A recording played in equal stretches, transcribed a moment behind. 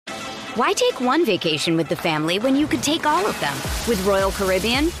Why take one vacation with the family when you could take all of them? With Royal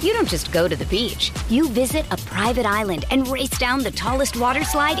Caribbean, you don't just go to the beach. You visit a private island and race down the tallest water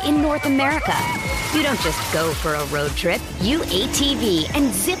slide in North America. You don't just go for a road trip. You ATV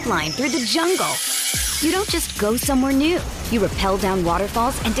and zip line through the jungle. You don't just go somewhere new. You rappel down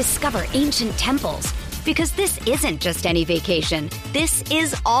waterfalls and discover ancient temples. Because this isn't just any vacation. This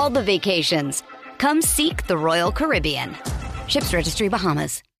is all the vacations. Come seek the Royal Caribbean. Ships Registry,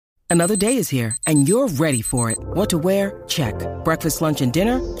 Bahamas. Another day is here, and you're ready for it. What to wear? Check. Breakfast, lunch, and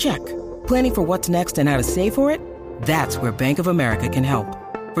dinner? Check. Planning for what's next and how to save for it? That's where Bank of America can help.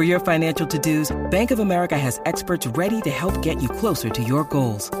 For your financial to-dos, Bank of America has experts ready to help get you closer to your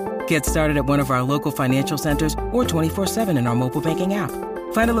goals. Get started at one of our local financial centers or 24/7 in our mobile banking app.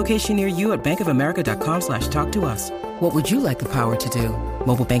 Find a location near you at bankofamerica.com/talktous. What would you like the power to do?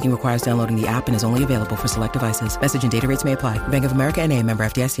 Mobile banking requires downloading the app and is only available for select devices. Message and data rates may apply. Bank of America N.A., member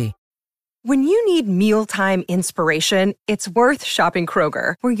FDIC. When you need mealtime inspiration, it's worth shopping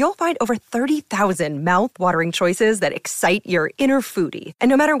Kroger, where you'll find over 30,000 mouth-watering choices that excite your inner foodie. And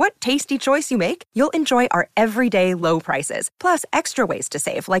no matter what tasty choice you make, you'll enjoy our everyday low prices, plus extra ways to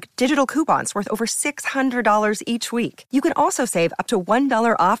save, like digital coupons worth over $600 each week. You can also save up to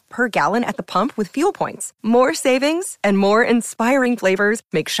 $1 off per gallon at the pump with fuel points. More savings and more inspiring flavors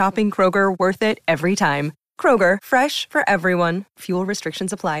make shopping Kroger worth it every time. Kroger, fresh for everyone. Fuel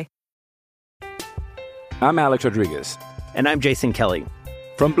restrictions apply. I'm Alex Rodriguez. And I'm Jason Kelly.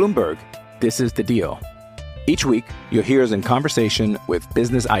 From Bloomberg, this is The Deal. Each week, you'll hear us in conversation with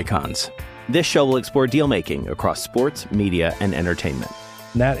business icons. This show will explore deal-making across sports, media, and entertainment.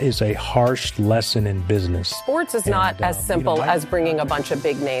 That is a harsh lesson in business. Sports is not as simple as bringing a bunch of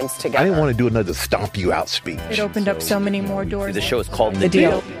big names together. I didn't want to do another stomp you out speech. It opened up so many more doors. The show is called The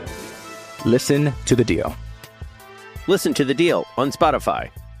Deal. Listen to The Deal. Listen to The Deal on Spotify.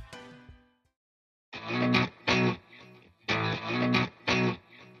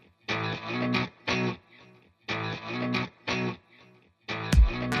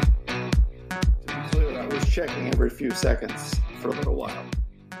 I was checking every few seconds for a little while.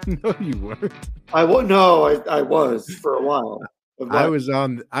 No, you weren't. I was for a while. I was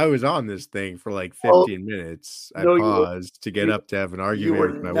on this thing for like 15 minutes. I paused to get up to have an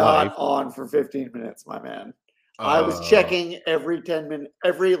argument with my wife. Not on for 15 minutes, my man. I was checking every 10 minutes,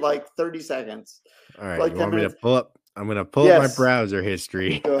 every like 30 seconds. All right, like you want me to pull up? I'm going to pull up my browser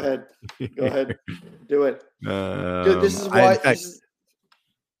history. Go ahead. Do it. Dude, this is why.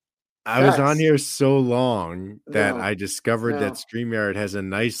 I was on here so long that I discovered that StreamYard has a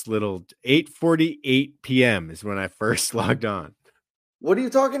nice little 8:48 p.m. is when I first logged on. What are you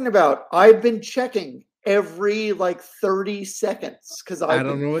talking about? I've been checking every like 30 seconds because I've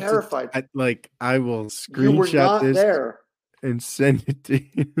been terrified. I will screenshot this and send it to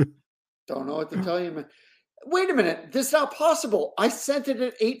you. Don't know what to tell you, man. Wait a minute. This is not possible. I sent it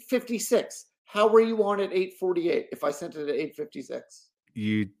at 8:56. How were you on at 8:48 if I sent it at 8:56?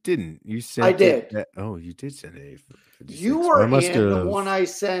 You didn't. You sent I did. You did send it. You were in the one I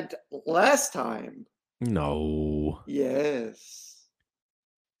sent last time. No. Yes.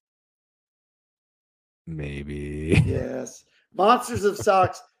 Maybe. Yes. Monsters of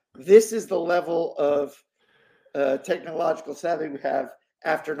Socks. This is the level of technological savvy we have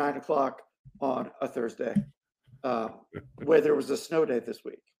after 9:00 on a Thursday, where there was a snow day this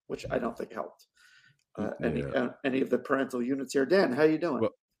week, which I don't think helped. Any of the parental units here. Dan, how you doing?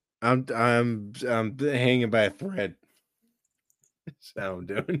 Well, I'm hanging by a thread. That's how I'm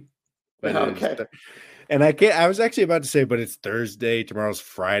doing. But okay. And I was actually about to say, but it's Thursday, tomorrow's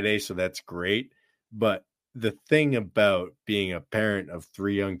Friday, so that's great. But the thing about being a parent of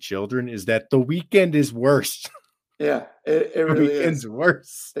 3 young children is that the weekend is worse. Yeah, it really is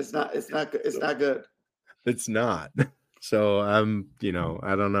worse. It's not good. It's not good. It's not. So I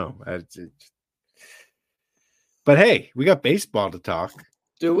don't know. But hey, we got baseball to talk.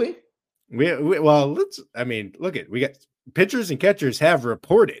 Do we? We we got pitchers and catchers have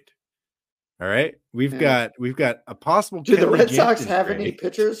reported. All right. We've got a possible. Do the Red Sox have any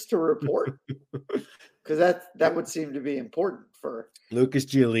pitchers to report? Because that would seem to be important for Lucas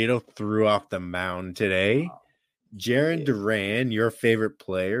Giolito threw off the mound today. Jarren Duran, your favorite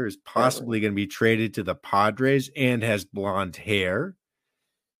player, is possibly going to be traded to the Padres and has blonde hair.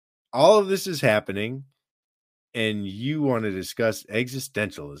 All of this is happening, and you want to discuss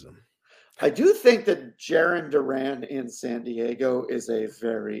existentialism. I do think that Jarren Duran in San Diego is a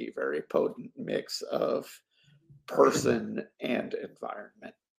very, very potent mix of person and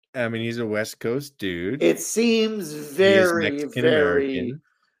environment. I mean, he's a West Coast dude. It seems very, very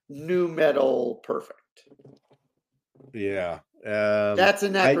new metal perfect. Yeah. That's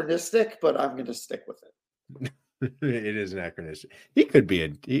anachronistic, but I'm going to stick with it. It is anachronistic. He could be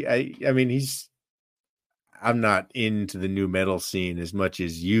I mean, I'm not into the new metal scene as much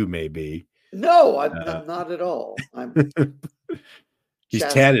as you may be. No, I'm not at all. He's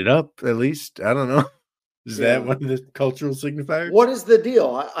tatted up, at least. I don't know. Is that one of the cultural signifiers? What is the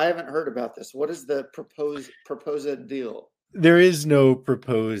deal? I haven't heard about this. What is the proposed deal? There is no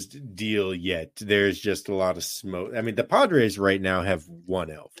proposed deal yet. There's just a lot of smoke. I mean, the Padres right now have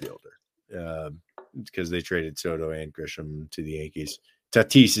one outfielder because they traded Soto and Grisham to the Yankees.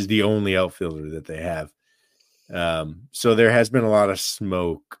 Tatis is the only outfielder that they have. So there has been a lot of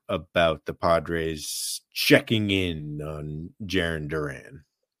smoke about the Padres checking in on Jarren Duran.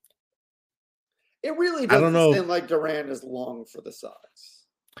 It really doesn't seem like Duran is long for the Sox.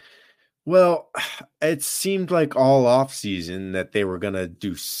 Well, it seemed like all offseason that they were going to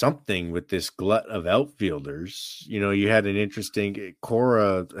do something with this glut of outfielders. You know, you had an interesting –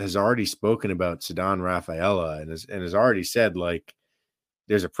 Cora has already spoken about Ceddanne Rafaela and has already said, like,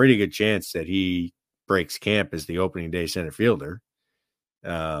 there's a pretty good chance that he breaks camp as the opening day center fielder.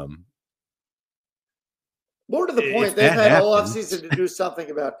 More to the point, they've had all offseason to do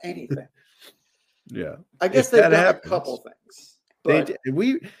something about anything. Yeah, I guess they've done a couple things. But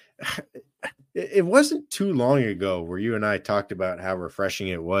it wasn't too long ago where you and I talked about how refreshing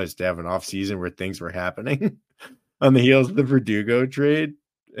it was to have an off season where things were happening on the heels of the Verdugo trade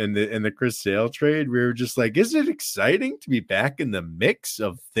and the Chris Sale trade. We were just like, isn't it exciting to be back in the mix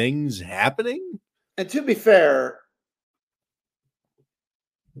of things happening? And to be fair,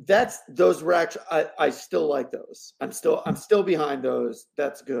 those were actually I still like those. I'm still behind those.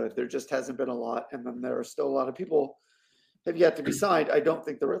 That's good. There just hasn't been a lot, and then there are still a lot of people have yet to be signed. I don't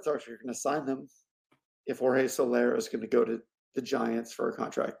think the Red Sox are going to sign them. If Jorge Soler is going to go to the Giants for a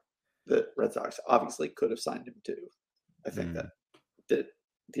contract, the Red Sox obviously could have signed him too. I think that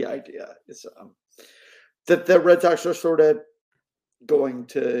the idea is that the Red Sox are sort of going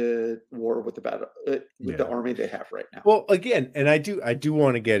to war with the army they have right now. Well, again, and I do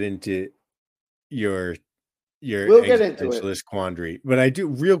want to get into your we'll get into it. Quandary, but I do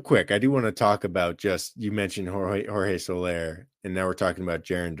real quick. I do want to talk about you mentioned Jorge Soler, and now we're talking about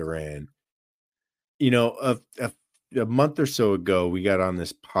Jarren Duran. You know, a month or so ago, we got on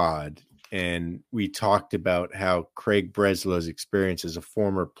this pod and we talked about how Craig Breslau's experience as a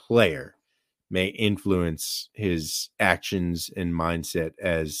former player may influence his actions and mindset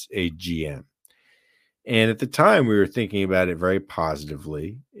as a GM. And at the time, we were thinking about it very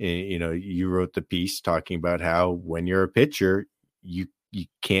positively. You know, you wrote the piece talking about how when you're a pitcher, you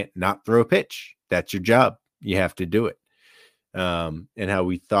can't not throw a pitch. That's your job. You have to do it. And how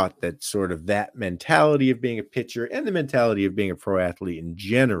we thought that sort of that mentality of being a pitcher and the mentality of being a pro athlete in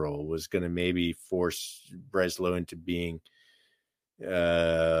general was going to maybe force Breslau into being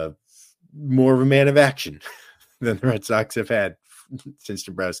more of a man of action than the Red Sox have had since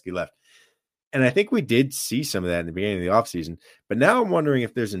Dombrowski left. And I think we did see some of that in the beginning of the offseason. But now I'm wondering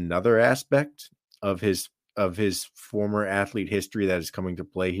if there's another aspect of his former athlete history that is coming to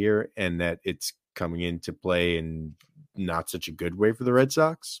play here, and that it's coming into play in not such a good way for the Red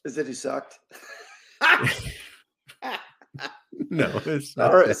Sox. Is that he sucked? No, it's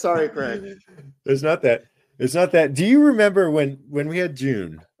not. Sorry, Craig. It's not that. It's not that. Do you remember when we had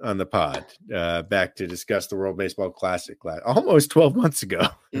June on the pod back to discuss the World Baseball Classic almost 12 months ago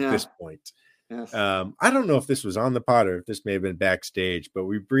at this point? Yes. I don't know if this was on the pod or if this may have been backstage, but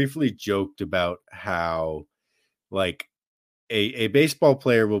we briefly joked about how like a baseball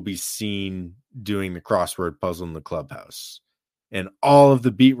player will be seen doing the crossword puzzle in the clubhouse, and all of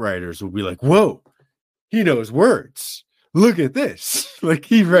the beat writers will be like, whoa, he knows words. Look at this. Like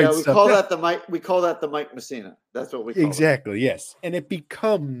he writes. We call that the Mike Messina. That's what we call exactly. Yes. And it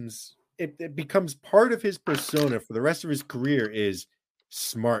becomes part of his persona for the rest of his career is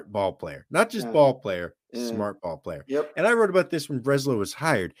smart ball player, not just ball player, smart ball player. Yep. And I wrote about this when Breslau was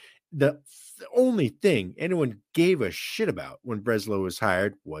hired. The only thing anyone gave a shit about when Breslau was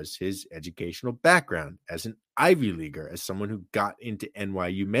hired was his educational background as an Ivy Leaguer, as someone who got into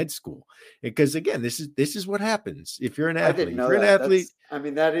NYU med school. Because again, this is what happens if you're an athlete. If you're an athlete,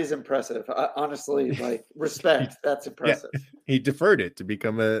 that is impressive. Honestly, like respect. That's impressive. Yeah, he deferred it to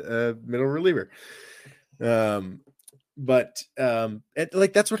become a middle reliever. But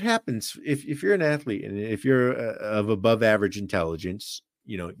that's what happens if you're an athlete, and if you're of above average intelligence.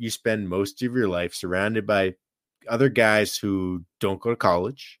 You know, you spend most of your life surrounded by other guys who don't go to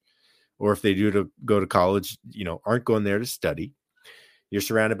college, or if they do go to college, you know, aren't going there to study. You're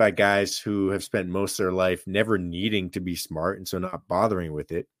surrounded by guys who have spent most of their life never needing to be smart, and so not bothering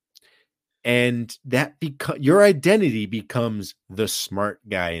with it. And that your identity becomes the smart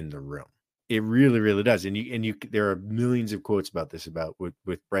guy in the room. It really, really does. And you there are millions of quotes about this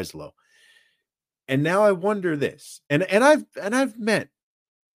with Breslow. And now I wonder this. And I've met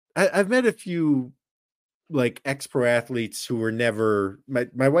a few like ex-pro athletes who were never,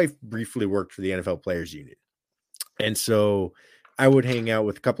 my wife briefly worked for the NFL Players Union. And so I would hang out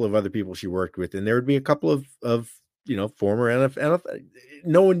with a couple of other people she worked with, and there would be a couple of former NFL,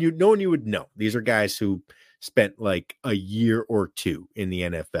 no one you would know. These are guys who spent like a year or two in the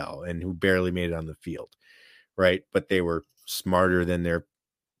NFL and who barely made it on the field, right? But they were smarter than their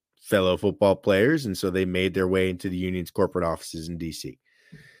fellow football players, and so they made their way into the union's corporate offices in DC.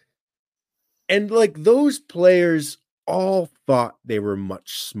 And like those players all thought they were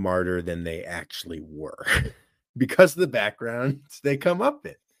much smarter than they actually were because of the backgrounds they come up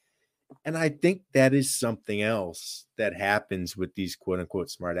in. And I think that is something else that happens with these quote unquote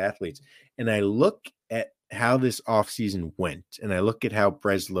smart athletes. And I look at how this offseason went, and I look at how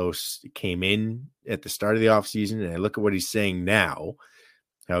Breslow came in at the start of the offseason, and I look at what he's saying now,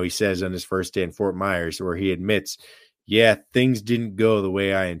 how he says on his first day in Fort Myers, where he admits, yeah, things didn't go the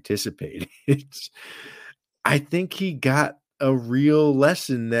way I anticipated. I think he got a real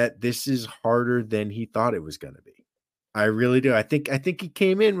lesson that this is harder than he thought it was going to be. I really do. I think he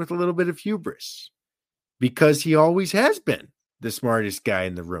came in with a little bit of hubris because he always has been the smartest guy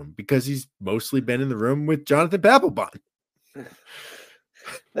in the room, because he's mostly been in the room with Jonathan Papelbon.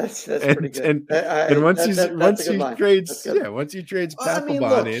 That's pretty good. And once he trades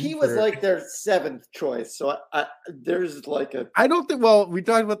Papelbon in, he was like their seventh choice. So there's like a. I don't think. Well, we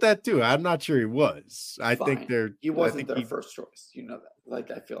talked about that too. I'm not sure he was. He wasn't their first choice. You know that. Like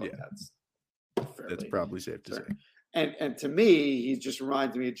I feel like that's probably safe to say. And to me, he just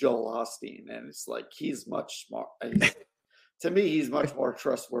reminds me of Joel Osteen, and it's like he's much smart. To me, he's much more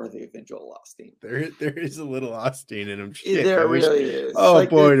trustworthy than Joel Osteen. There is a little Osteen in him. There really is. Oh like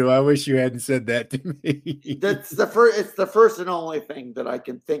boy, do I wish you hadn't said that to me. That's the first. It's the first and only thing that I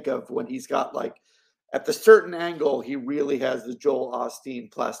can think of when he's got like at the certain angle, he really has the Joel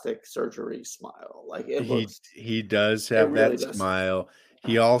Osteen plastic surgery smile. Like it looks. He does have that smile.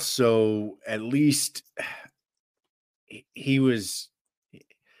 He also, at least, he was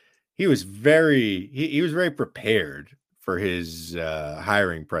very prepared for his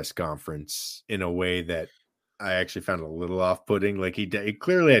hiring press conference in a way that I actually found a little off-putting. Like he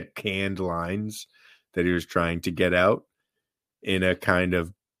clearly had canned lines that he was trying to get out in a kind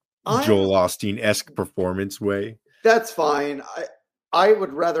of Joel Osteen-esque performance way. That's fine. I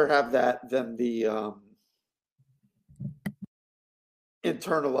would rather have that than the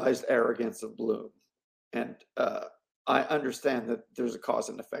internalized arrogance of Bloom. And I understand that there's a cause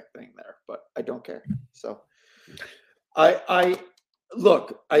and effect thing there, but I don't care. So we're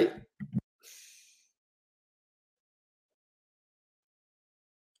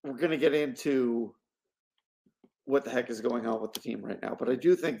going to get into what the heck is going on with the team right now, but I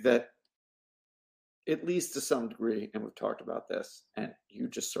do think that at least to some degree, and we've talked about this, and you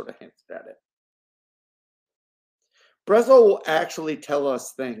just sort of hinted at it, Breslow will actually tell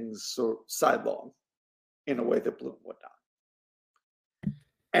us things so sidelong in a way that Bloom would not.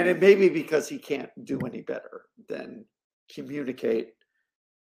 And it may be because he can't do any better than communicate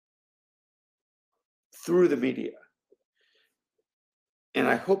through the media. And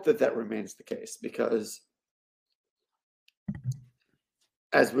I hope that remains the case, because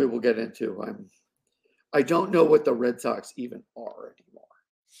as we will get into, I don't know what the Red Sox even are anymore.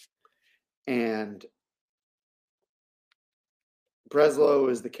 And Breslow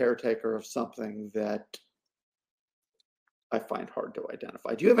is the caretaker of something that I find hard to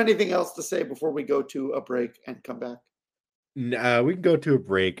identify. Do you have anything else to say before we go to a break and come back? No, we can go to a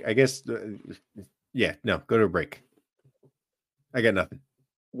break. I guess, go to a break. I got nothing.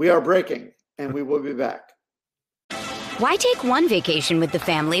 We are breaking, and we will be back. Why take one vacation with the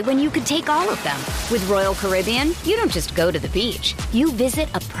family when you could take all of them? With Royal Caribbean, you don't just go to the beach. You visit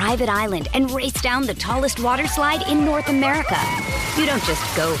a private island and race down the tallest water slide in North America. You don't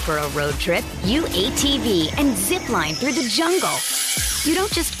just go for a road trip. You ATV and zip line through the jungle. You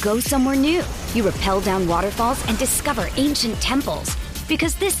don't just go somewhere new. You rappel down waterfalls and discover ancient temples.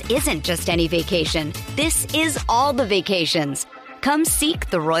 Because this isn't just any vacation. This is all the vacations. Come seek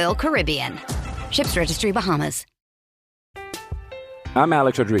the Royal Caribbean. Ships Registry, Bahamas. I'm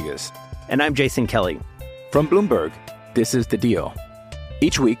Alex Rodriguez. And I'm Jason Kelly. From Bloomberg, this is The Deal.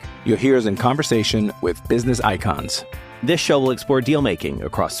 Each week, you'll hear us in conversation with business icons. This show will explore deal-making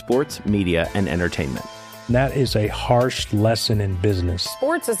across sports, media, and entertainment. And that is a harsh lesson in business.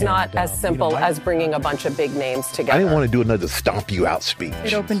 Sports is not as simple as bringing a bunch of big names together. I didn't want to do another stomp you out speech.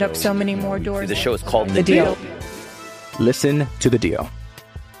 It opened up so many more doors. The show is called The Deal. Listen to The Deal.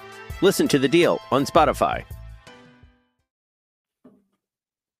 Listen to The Deal on Spotify.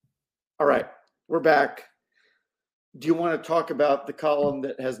 All right, we're back. Do you want to talk about the column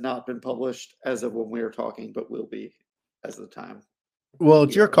that has not been published as of when we are talking, but will be as of the time? Well,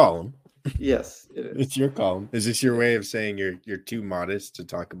 it's your column. Yes, it is. It's your column. Is this your way of saying you're too modest to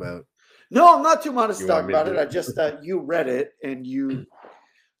talk about? No, I'm not too modest to You talk want me about to it. do I it? just you read it and you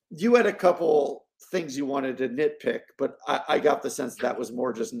had a couple things you wanted to nitpick, but I got the sense that was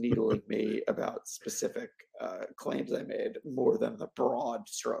more just needling me about specific claims I made more than the broad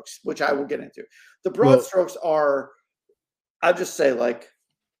strokes, which I will get into. The broad strokes are, I'll just say, like,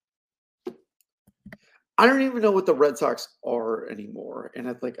 I don't even know what the Red Sox are anymore in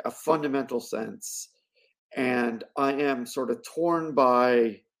like a fundamental sense. And I am sort of torn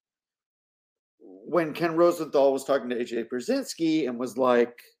by when Ken Rosenthal was talking to AJ Brzezinski and was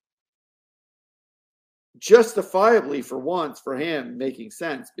like, justifiably for once for him making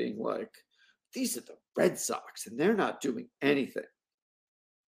sense, being like, these are the Red Sox and they're not doing anything.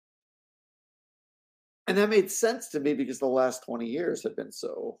 And that made sense to me because the last 20 years have been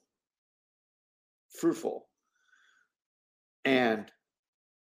so fruitful. And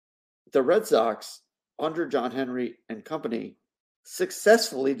the Red Sox, under John Henry and company,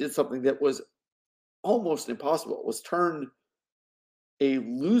 successfully did something that was almost impossible, was turn a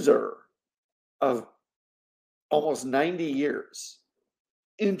loser of almost 90 years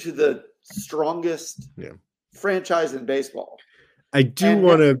into the strongest franchise in baseball. I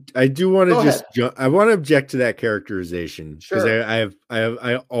want to object to that characterization because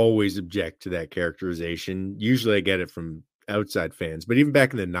I always object to that characterization. Usually I get it from outside fans, but even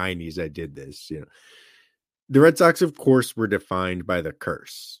back in the 90s, I did this. The Red Sox, of course, were defined by the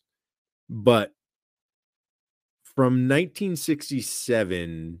curse, but from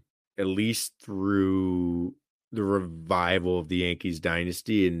 1967, at least through the revival of the Yankees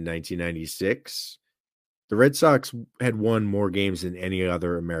dynasty in 1996, the Red Sox had won more games than any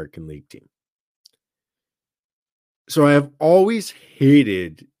other American League team. So I have always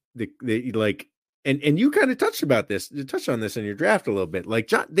hated the and you kind of touched on this in your draft a little bit. Like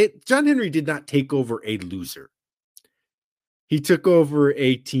John Henry did not take over a loser. He took over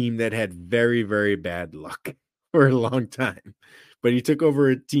a team that had very, very bad luck for a long time, but he took over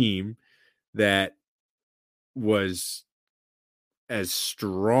a team that was as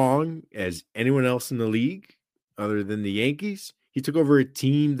strong as anyone else in the league other than the Yankees. He took over a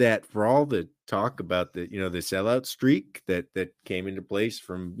team that, for all the talk about the sellout streak that came into place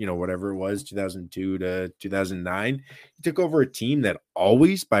from, whatever it was, 2002 to 2009, he took over a team that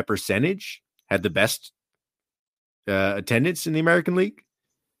always by percentage had the best attendance in the American League.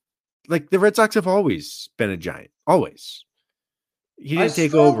 Like, the Red Sox have always been a giant, always. He didn't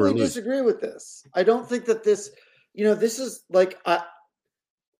take over. I disagree with this. I don't think that this, this is like, I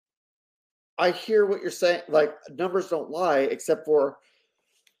hear what you're saying. Like, numbers don't lie, except for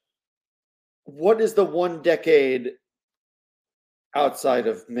what is the one decade outside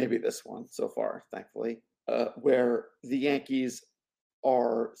of maybe this one so far, thankfully, where the Yankees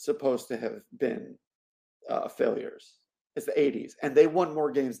are supposed to have been failures. It's the 80s, and they won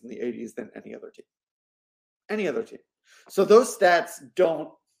more games in the 80s than any other team. Any other team. So those stats don't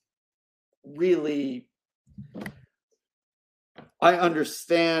really. I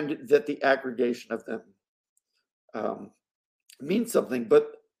understand that the aggregation of them means something,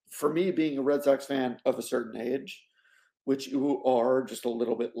 but for me, being a Red Sox fan of a certain age, which you are just a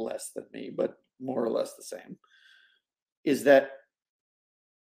little bit less than me, but more or less the same, is that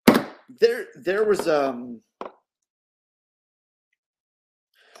there was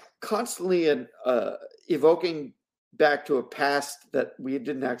constantly evoking back to a past that we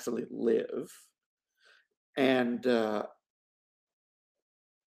didn't actually live, and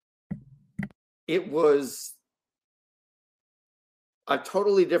it was a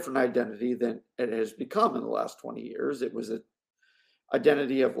totally different identity than it has become in the last 20 years. It was an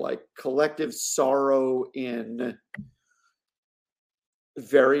identity of like collective sorrow in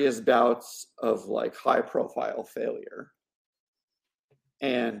various bouts of like high profile failure,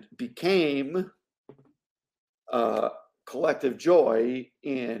 and became collective joy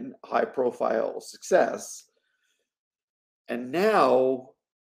in high profile success. And now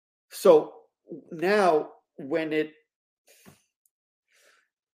when it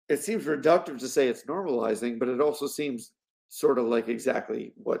seems reductive to say it's normalizing, but it also seems sort of like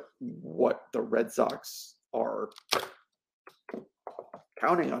exactly what the Red Sox are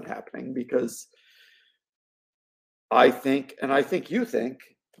counting on happening, because I think you think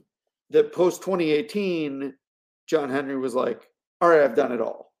that post 2018, John Henry was like, all right, I've done it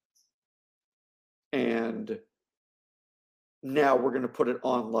all. And now we're going to put it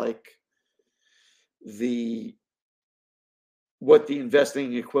on like what the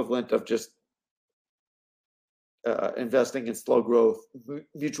investing equivalent of just investing in slow growth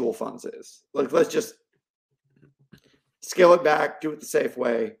mutual funds is. Like, let's just scale it back, do it the safe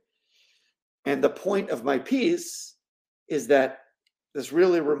way. And the point of my piece is that this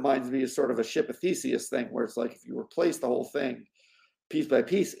really reminds me of sort of a ship of Theseus thing, where it's like, if you replace the whole thing piece by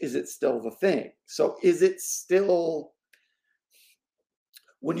piece, is it still the thing? So is it still,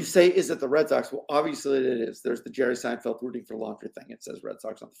 when you say, is it the Red Sox? Well, obviously it is. There's the Jerry Seinfeld rooting for laundry thing. It says Red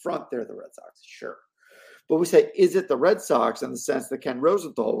Sox on the front. They're the Red Sox. Sure. But we say, is it the Red Sox, in the sense that Ken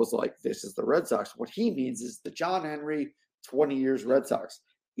Rosenthal was like, this is the Red Sox. What he means is the John Henry 20 years Red Sox.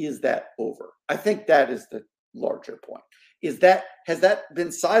 Is that over? I think that is the larger point. Has that been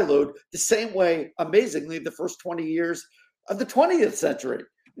siloed the same way, amazingly, the first 20 years of the 20th century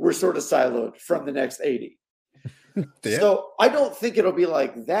were sort of siloed from the next 80? Yeah. So I don't think it'll be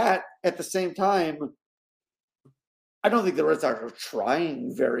like that. At the same time, I don't think the Red Sox are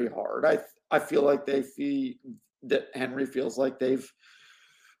trying very hard. I feel like that Henry feels like they've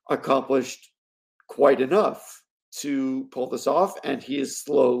accomplished quite enough to pull this off, and he is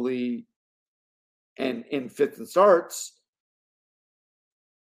slowly, and in fifth and starts,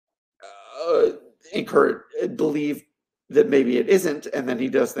 believe that maybe it isn't, and then he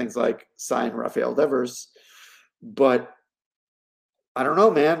does things like sign Rafael Devers. But I don't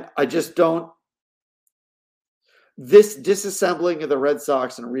know, man. I just don't. This disassembling of the Red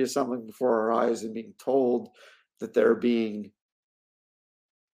Sox and reassembling before our eyes and being told that they're being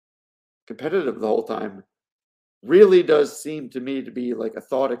competitive the whole time really does seem to me to be like a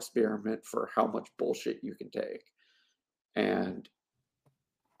thought experiment for how much bullshit you can take. And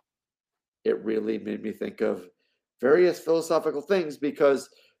it really made me think of various philosophical things, because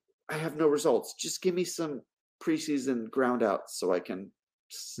I have no results. Just give me some preseason ground outs so I can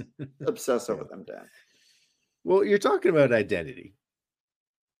obsess over them, Dan. Well, you're talking about identity,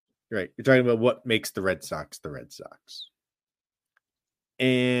 right? You're talking about what makes the Red Sox the Red Sox.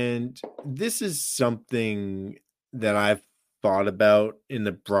 And this is something that I've thought about in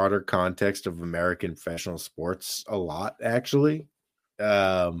the broader context of American professional sports a lot, actually.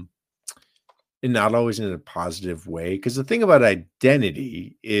 And not always in a positive way. Because the thing about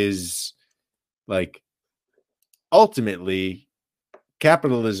identity is, like, ultimately,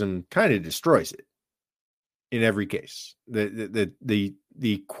 capitalism kind of destroys it in every case. The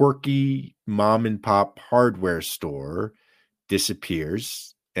quirky mom and pop hardware store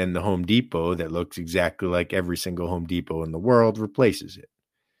disappears, and the Home Depot that looks exactly like every single Home Depot in the world replaces it.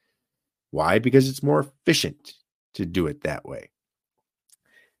 Why? Because it's more efficient to do it that way.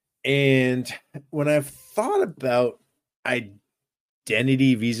 And when I've thought about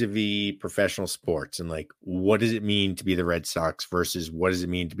identity vis-a-vis professional sports and like, what does it mean to be the Red Sox versus what does it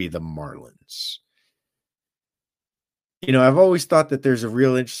mean to be the Marlins? You know, I've always thought that there's a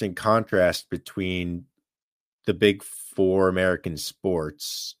real interesting contrast between the big four American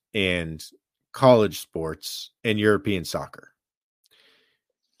sports and college sports and European soccer.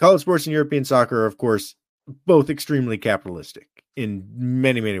 College sports and European soccer are, of course, both extremely capitalistic in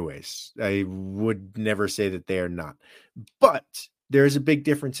many, many ways. I would never say that they are not. But there is a big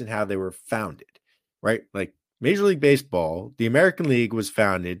difference in how they were founded, right? Like Major League Baseball, the American League was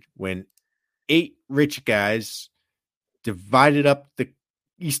founded when 8 rich guys divided up the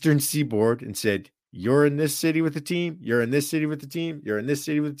Eastern Seaboard and said, you're in this city with the team, you're in this city with the team, you're in this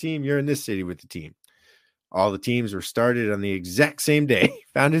city with the team, you're in this city with the team. All the teams were started on the exact same day,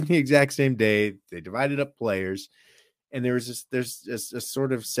 founded the exact same day. They divided up players, and there's a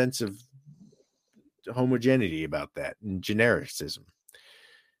sort of sense of homogeneity about that and genericism.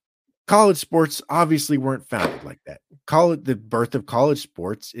 College sports obviously weren't founded like that. The birth of college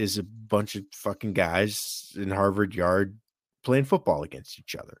sports is a bunch of fucking guys in Harvard Yard playing football against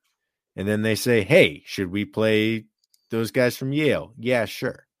each other. And then they say, hey, should we play those guys from Yale? Yeah,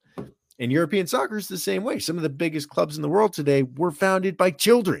 sure. And European soccer is the same way. Some of the biggest clubs in the world today were founded by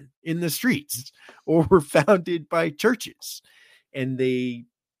children in the streets or were founded by churches. And they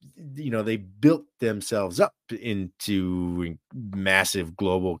built themselves up into massive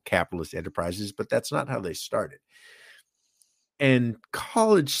global capitalist enterprises, but that's not how they started. And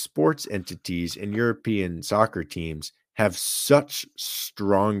college sports entities and European soccer teams have such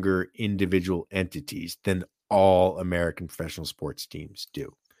stronger individual entities than all American professional sports teams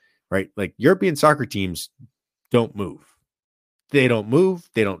do, right? Like European soccer teams don't move. They don't move.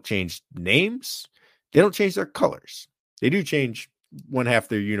 They don't change names. They don't change their colors. They do change one half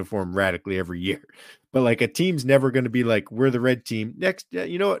their uniform radically every year. But like a team's never going to be like, we're the red team. Next,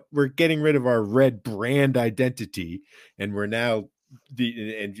 you know what? We're getting rid of our red brand identity. And we're now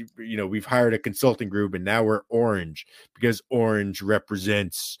we've hired a consulting group and now we're orange because orange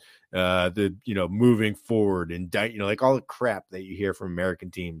represents moving forward and like all the crap that you hear from American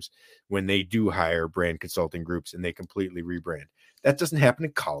teams when they do hire brand consulting groups and they completely rebrand. That doesn't happen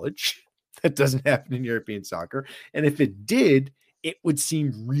in college. That doesn't happen in European soccer. And if it did, it would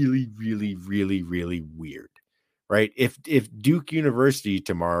seem really, really, really, really weird, right? If Duke University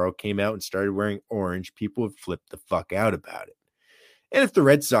tomorrow came out and started wearing orange, people would flip the fuck out about it. And if the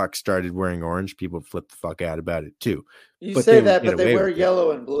Red Sox started wearing orange, people would flip the fuck out about it too. But they wear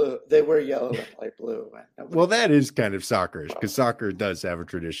yellow and blue. They wear yellow and light blue. Well, that is kind of soccerish because soccer does have a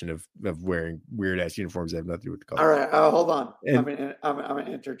tradition of wearing weird ass uniforms that have nothing to do with the color. All right, hold on. I'm gonna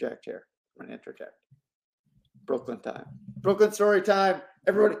interject here. Brooklyn time. Brooklyn story time.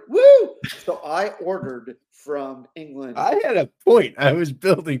 Everybody, woo! So I ordered from England. I had a point I was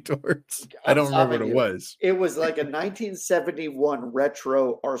building towards. I don't remember what it was. It was like a 1971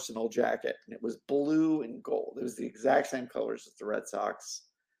 retro Arsenal jacket, and it was blue and gold. It was the exact same colors as the Red Sox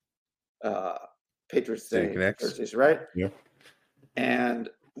Patriots Day Thursdays, right? Yeah. And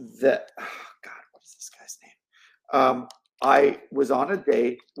what is this guy's name? I was on a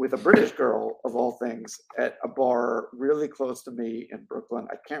date with a British girl, of all things, at a bar really close to me in Brooklyn.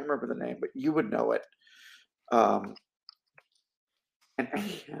 I can't remember the name, but you would know it. I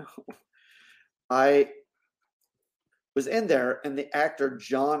was in there, and the actor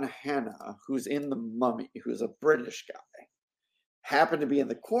John Hannah, who's in The Mummy, who's a British guy, happened to be in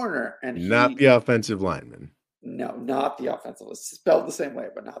the corner. And not the offensive lineman. No, not the offensive. It's spelled the same way,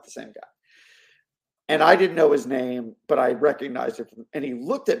 but not the same guy. And I didn't know his name, but I recognized it. And he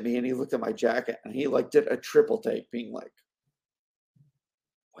looked at me and he looked at my jacket and he like did a triple take being like,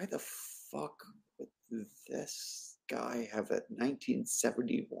 why the fuck would this guy have a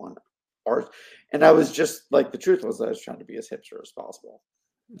 1971 art? And I was just like, the truth was I was trying to be as hipster as possible.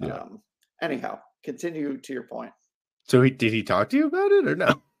 Yeah. Anyhow, continue to your point. So did he talk to you about it or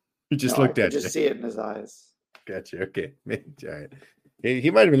no? He just looked at you. Just see it in his eyes. Gotcha. Okay. All right.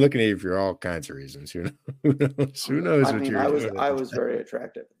 He might have been looking at you for all kinds of reasons. Who knows? Who knows what you're doing? I was very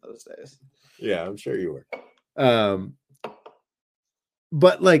attractive in those days. Yeah, I'm sure you were.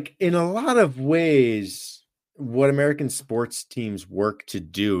 But like in a lot of ways, what American sports teams work to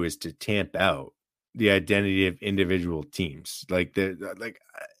do is to tamp out the identity of individual teams. Like you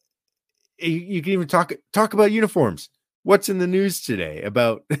can even talk about uniforms. What's in the news today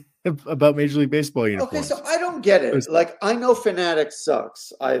about Major League Baseball uniforms? Okay, so I don't get it. Like, I know Fanatics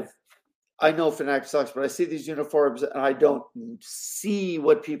sucks. I know Fanatics sucks, but I see these uniforms and I don't see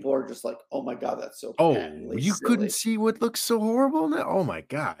what people are just like, oh my God, that's so you silly. Couldn't see what looks so horrible now? Oh my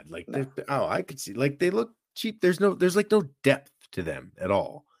God. Like, no. I could see. Like, they look cheap. There's like no depth to them at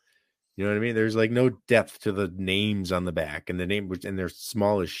all. You know what I mean? There's like no depth to the names on the back and and they're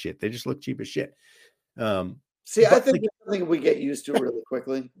small as shit. They just look cheap as shit. I think it's something we get used to really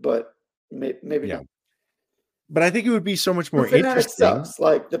quickly, but maybe not. But I think it would be so much more interesting. Sucks.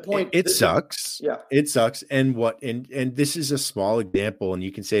 Like the point, it sucks. Yeah, it sucks. And and this is a small example, and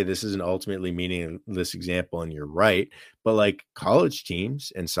you can say this is an ultimately meaningless example, and you're right. But like college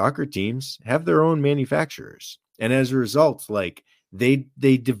teams and soccer teams have their own manufacturers, and as a result, like they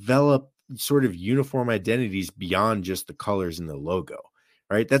develop sort of uniform identities beyond just the colors and the logo.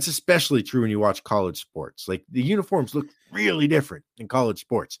 Right. That's especially true when you watch college sports. Like the uniforms look really different in college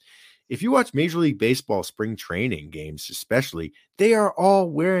sports. If you watch Major League Baseball spring training games, especially, they are all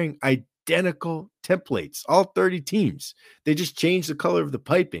wearing identical templates, all 30 teams. They just change the color of the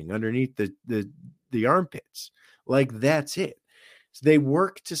piping underneath the armpits. Like that's it. So they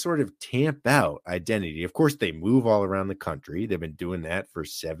work to sort of tamp out identity. Of course, they move all around the country. They've been doing that for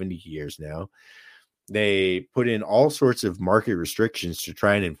 70 years now. They put in all sorts of market restrictions to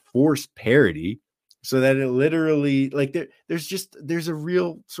try and enforce parity so that it literally like there's a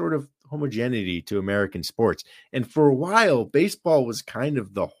real sort of homogeneity to American sports. And for a while, baseball was kind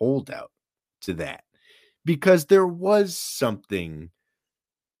of the holdout to that because there was something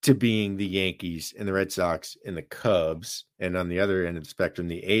to being the Yankees and the Red Sox and the Cubs. And on the other end of the spectrum,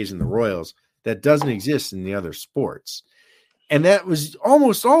 the A's and the Royals that doesn't exist in the other sports. And that was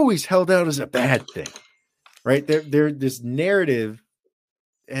almost always held out as a bad thing, right? This narrative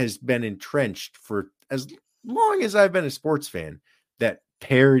has been entrenched for as long as I've been a sports fan that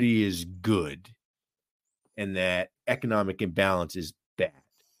parity is good and that economic imbalance is bad.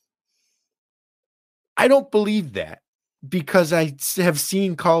 I don't believe that because I have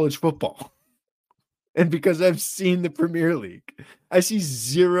seen college football. And because I've seen the Premier League, I see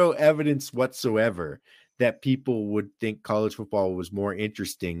zero evidence whatsoever that people would think college football was more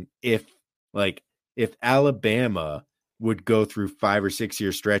interesting if Alabama would go through 5 or 6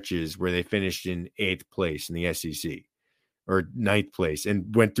 year stretches where they finished in 8th place in the SEC or 9th place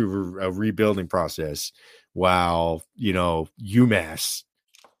and went through a rebuilding process while, UMass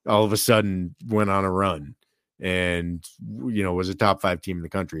all of a sudden went on a run and, was a top 5 team in the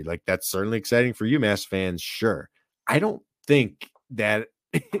country. Like, that's certainly exciting for UMass fans. Sure. I don't think that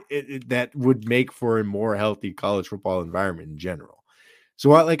that would make for a more healthy college football environment in general. So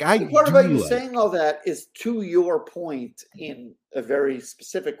part about you saying all that is to your point in a very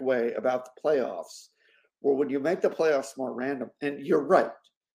specific way about the playoffs, where when you make the playoffs more random, and you're right.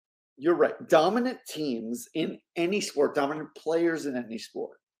 Dominant teams in any sport, dominant players in any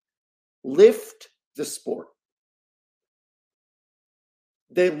sport, lift the sport.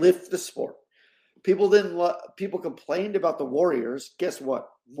 They lift the sport. People complained about the Warriors. Guess what?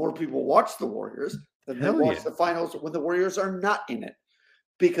 More people watch the Warriors than they watch the finals when the Warriors are not in it,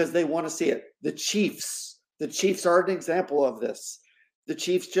 because they want to see it. The Chiefs are an example of this. The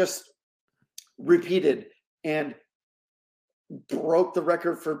Chiefs just repeated and broke the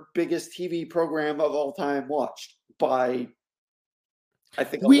record for biggest TV program of all time watched by, I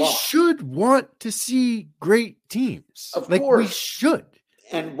think, we should want to see great teams. Of course. We should.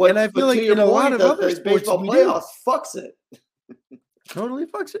 And I feel like in a lot of other sports, baseball playoffs fucks it. Totally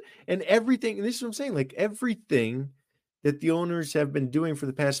fucks it. And everything, and this is what I'm saying, like everything that the owners have been doing for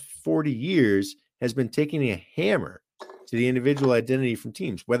the past 40 years has been taking a hammer to the individual identity from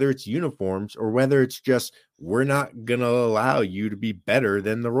teams, whether it's uniforms or whether it's just, we're not going to allow you to be better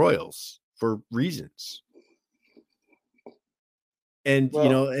than the Royals for reasons. And,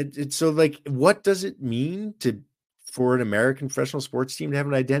 it's so like, what does it mean for an American professional sports team to have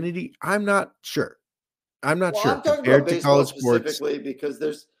an identity? I'm not sure. I'm talking about baseball specifically because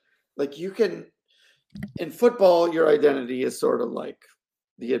there's like, you can, in football, your identity is sort of like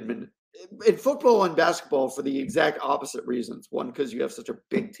in football and basketball for the exact opposite reasons. One, because you have such a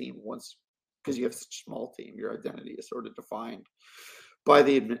big team. Once, because you have such a small team, your identity is sort of defined by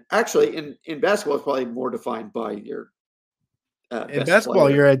actually in basketball, it's probably more defined by your in basketball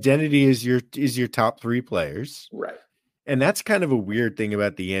player. Your identity is your top 3 players, right? And that's kind of a weird thing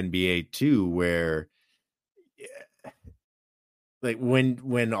about the NBA too, where like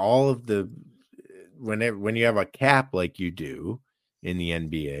when all of the when you have a cap like you do in the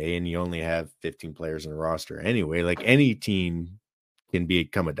NBA and you only have 15 players in a roster anyway, like any team can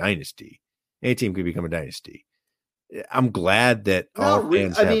become a dynasty. Any team can become a dynasty. I'm glad that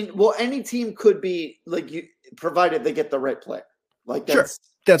any team could be like you, provided they get the right player. Like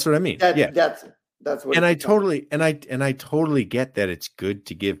that's what I mean. That's what. And I totally get that it's good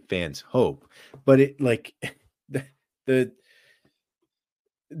to give fans hope, but it like the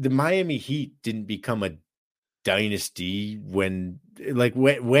Miami Heat didn't become a dynasty when they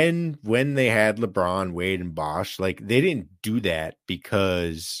had LeBron, Wade, and Bosh. Like, they didn't do that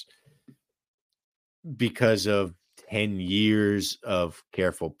because of 10 years of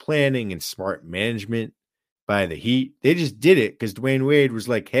careful planning and smart management by the Heat. They just did it because Dwayne Wade was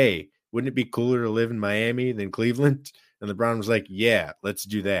like, hey, wouldn't it be cooler to live in Miami than Cleveland? And LeBron was like, yeah, let's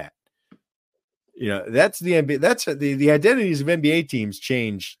do that. That's the NBA. That's the identities of NBA teams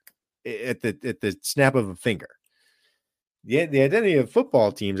change at the snap of a finger. The identity of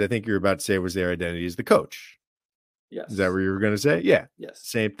football teams, I think you're about to say, was their identity as the coach. Yes. Is that what you were going to say? Yeah. Yes.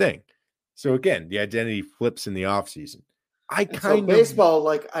 Same thing. So again, the identity flips in the offseason. Baseball,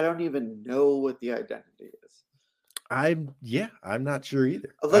 like, I don't even know what the identity is. I'm not sure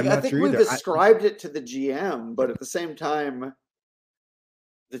either. Like, I think we've ascribed it to the GM, but at the same time,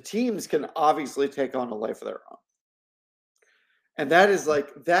 the teams can obviously take on a life of their own. And that is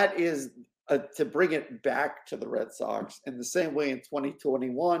to bring it back to the Red Sox in the same way in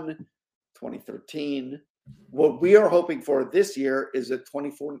 2021, 2013. What we are hoping for this year is that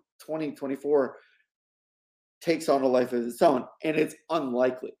 2024 takes on a life of its own, and it's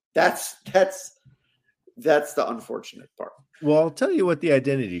unlikely. That's the unfortunate part. Well, I'll tell you what the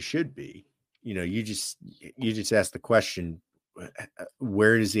identity should be. You just asked the question,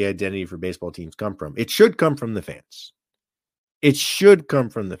 where does the identity for baseball teams come from? It should come from the fans. It should come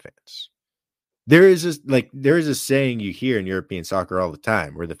from the fans. There is a saying you hear in European soccer all the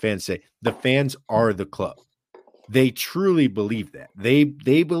time where the fans say the fans are the club. They truly believe that. They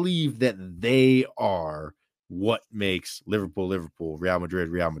believe that they are what makes Liverpool, Real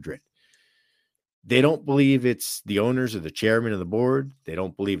Madrid. They don't believe it's the owners or the chairman of the board. They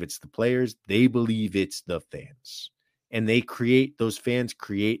don't believe it's the players. They believe it's the fans. And those fans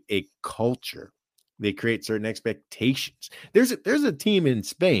create a culture They create certain expectations. There's a team in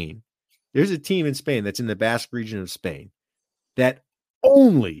Spain. There's a team in Spain that's in the Basque region of Spain that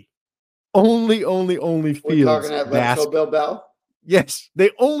only We're fields talking at Basque. Atletico Bilbao. Yes,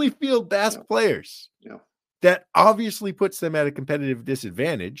 they only field Basque players. Yeah. That obviously puts them at a competitive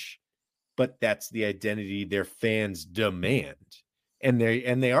disadvantage, but that's the identity their fans demand. And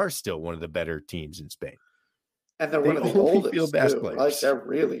they are still one of the better teams in Spain. And they're one of the oldest Basque too. players. Like they're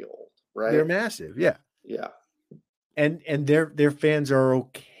really old, right? They're massive, yeah. Yeah. And their fans are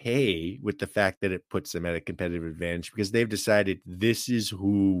okay with the fact that it puts them at a competitive advantage because they've decided this is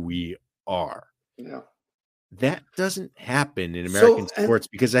who we are. Yeah. That doesn't happen in American sports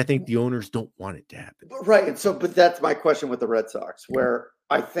because I think the owners don't want it to happen. Right. And so, but that's my question with the Red Sox, where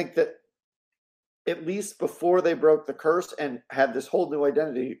I think that at least before they broke the curse and had this whole new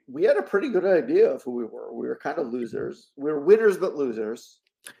identity, we had a pretty good idea of who we were. We were kind of losers. We were winners, but losers.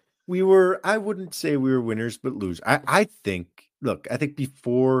 I wouldn't say we were winners, but losers. I think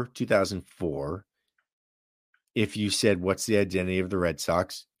before 2004, if you said, what's the identity of the Red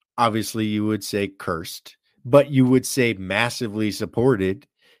Sox? Obviously you would say cursed, but you would say massively supported.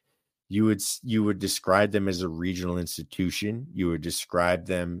 You would describe them as a regional institution. You would describe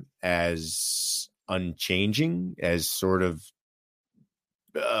them as unchanging, as sort of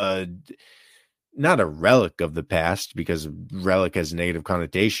not a relic of the past, because relic has a negative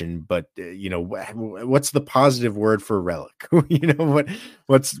connotation, but what's the positive word for relic?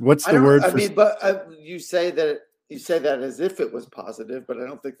 What's the word? You say that as if it was positive, but I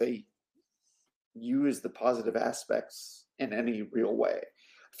don't think they use the positive aspects in any real way.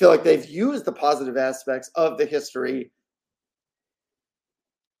 I feel like they've used the positive aspects of the history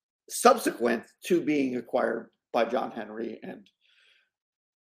subsequent to being acquired by John Henry and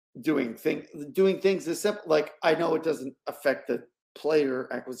doing things as simple. Like, I know it doesn't affect the player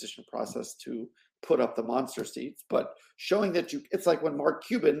acquisition process to put up the monster seats, but showing that it's like when Mark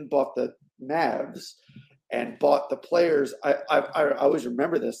Cuban bought the Mavs and bought the players. I always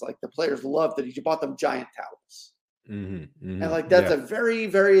remember this. Like, the players loved that he bought them giant towels. And like, that's a very,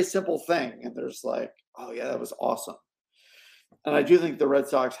 very simple thing. And there's like, oh yeah, that was awesome. And I do think the Red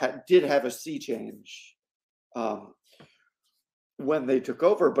Sox did have a sea change when they took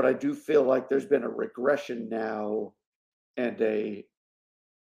over, but I do feel like there's been a regression now and a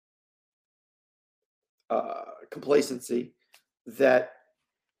complacency that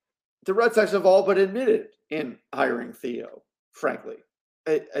the Red Sox have all but admitted in hiring Theo. Frankly,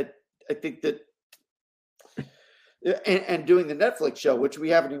 I think that, and doing the Netflix show, which we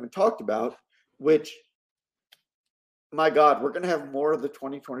haven't even talked about, which, my God, we're going to have more of the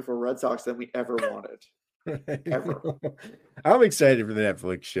 2024 Red Sox than we ever wanted. Ever. I'm excited for the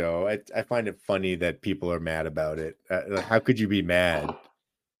Netflix show. I find it funny that people are mad about it. How could you be mad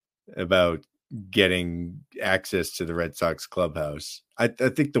about getting access to the Red Sox clubhouse? I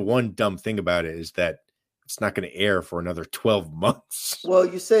think the one dumb thing about it is that it's not going to air for another 12 months. Well,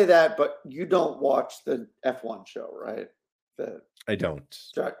 you say that, but you don't watch the F1 show, right? I don't.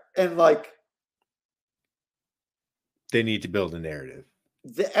 And like, they need to build a narrative.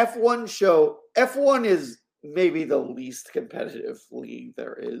 The F1 show, F1 is maybe the least competitive league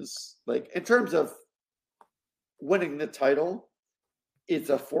there is. Like, in terms of winning the title, it's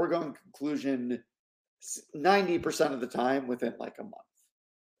a foregone conclusion 90% of the time within like a month.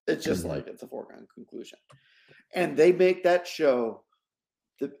 It's just like, it's a foregone conclusion. And they make that show,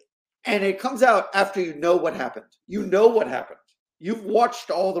 and it comes out after you know what happened. You know what happened. You've watched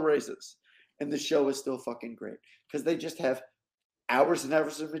all the races, and the show is still fucking great because they just have hours and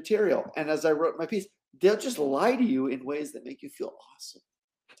hours of material. And as I wrote in my piece, they'll just lie to you in ways that make you feel awesome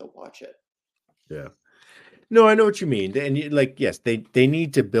to watch it. Yeah. No, I know what you mean. And yes, they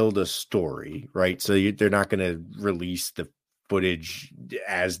need to build a story, right? So they're not going to release the footage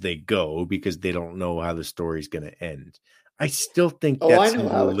as they go because they don't know how the story is going to end. I still think that's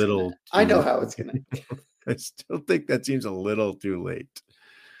a little. I know how it's going to. I still think that seems a little too late.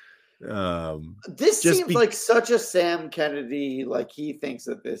 This seems like such a Sam Kennedy, like he thinks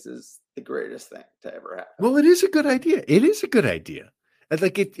that this is the greatest thing to ever happen. Well, it is a good idea. It is a good idea.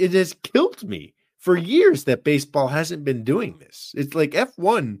 Like, it has killed me for years that baseball hasn't been doing this. It's like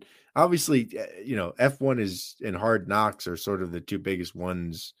F1, obviously, F1 is and Hard Knocks are sort of the two biggest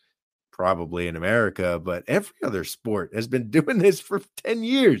ones probably in America, but every other sport has been doing this for 10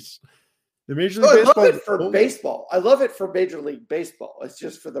 years. The Major League Baseball. I love it for baseball. I love it for Major League Baseball. It's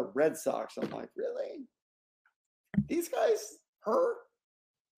just for the Red Sox. I'm like, really? These guys hurt?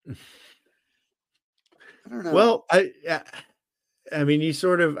 I don't know. Well, I mean, you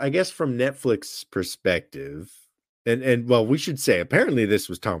sort of, I guess from Netflix perspective, and well, we should say, apparently this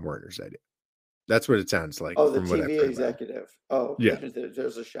was Tom Werner's idea. That's what it sounds like. Oh, the from what I've TV heard executive. Oh, Yeah.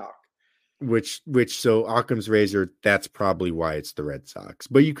 There's a shock. So Occam's razor, that's probably why it's the Red Sox.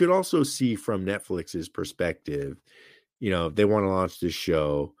 But you could also see from Netflix's perspective, if they want to launch this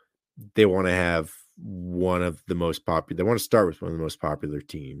show, they want to have one of the most popular. They want to start with one of the most popular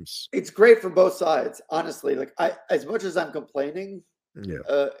teams. It's great for both sides, honestly. Like as much as I'm complaining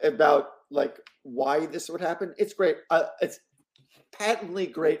about like why this would happen, it's great. It's patently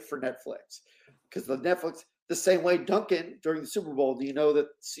great for Netflix because the same way Dunkin' during the Super Bowl. Do you know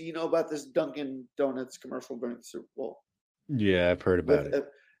about this Dunkin' Donuts commercial during the Super Bowl? Yeah, I've heard about it.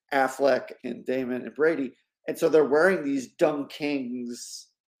 Affleck and Damon and Brady. And so they're wearing these Dunkings.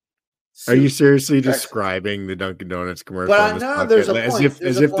 Are you seriously describing the Dunkin' Donuts commercial? But I know there's a point.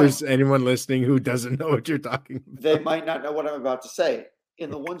 As if there's anyone listening who doesn't know what you're talking about. They might not know what I'm about to say. In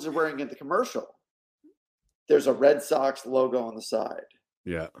the ones they're wearing in the commercial, there's a Red Sox logo on the side.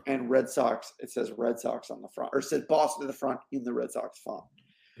 Yeah. And Red Sox, it says Red Sox on the front, or it says Boston in the front in the Red Sox font.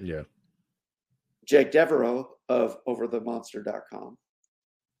 Yeah. Jake Devereaux of overthemonster.com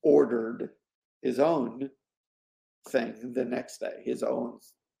ordered his own thing the next day, his own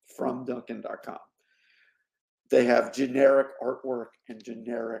from Dunkin.com. They have generic artwork and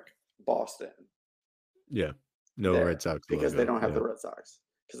generic Boston. Yeah. No Red Sox because logo. They don't have the Red Sox.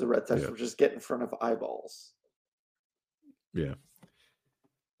 Because the Red Sox will just get in front of eyeballs. Yeah.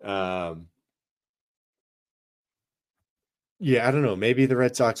 Yeah, I don't know. Maybe the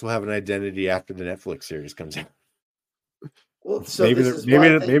Red Sox will have an identity after the Netflix series comes out. Well, so maybe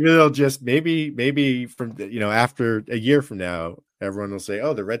they'll just from after a year from now, everyone will say,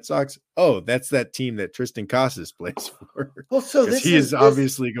 "Oh, the Red Sox. Oh, that's that team that Tristan Casas plays for." Well, so he is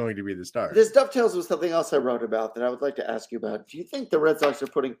obviously going to be the star. This dovetails with something else I wrote about that I would like to ask you about. Do you think the Red Sox are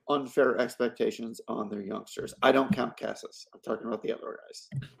putting unfair expectations on their youngsters? I don't count Casas. I'm talking about the other guys.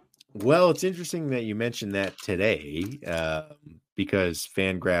 Well, it's interesting that you mentioned that today because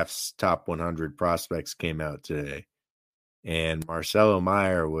Fangraph's top 100 prospects came out today. And Marcelo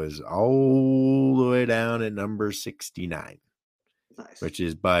Meyer was all the way down at number 69, which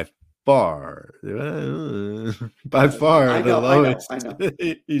is by far the lowest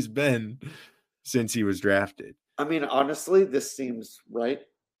he's been since he was drafted. I mean, honestly, this seems right,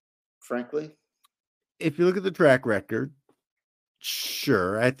 frankly. If you look at the track record,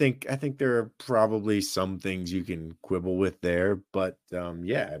 sure. I think there are probably some things you can quibble with there, but I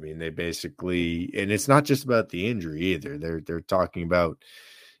mean, they basically, and it's not just about the injury either. They're talking about,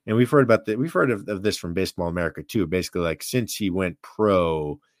 and we've heard of this from Baseball America too. Basically, like since he went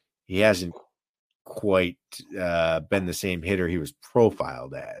pro, he hasn't quite been the same hitter he was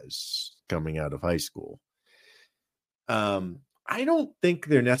profiled as coming out of high school. I don't think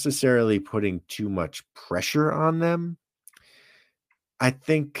they're necessarily putting too much pressure on them. I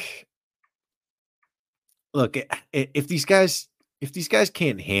think, look, if these guys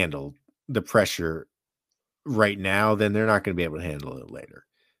can't handle the pressure right now, then they're not going to be able to handle it later.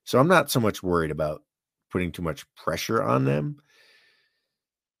 So I'm not so much worried about putting too much pressure on them.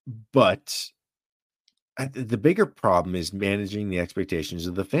 But the bigger problem is managing the expectations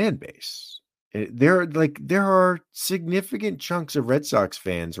of the fan base. There are significant chunks of Red Sox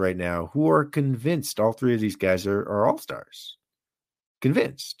fans right now who are convinced all three of these guys are all-stars.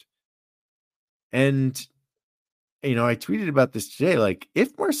 Convinced. And, I tweeted about this today. Like,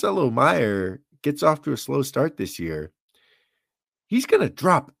 if Marcelo Meyer gets off to a slow start this year, he's going to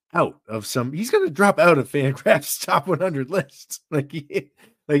drop out of Fangraph's top 100 lists. Like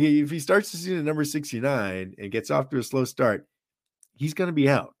if he starts the season at number 69 and gets off to a slow start, he's going to be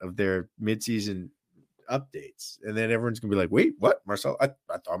out of their midseason updates. And then everyone's going to be like, wait, what? I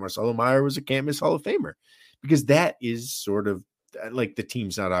thought Marcelo Meyer was a can't miss Hall of Famer, because that is sort of, like, the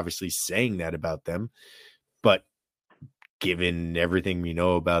team's not obviously saying that about them, but given everything we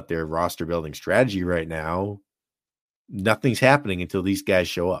know about their roster building strategy right now, nothing's happening until these guys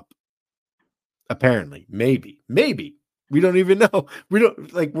show up. Apparently, maybe we don't even know.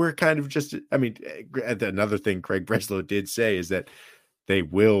 We're kind of just, I mean, another thing Craig Breslow did say is that they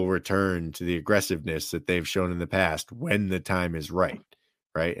will return to the aggressiveness that they've shown in the past when the time is right.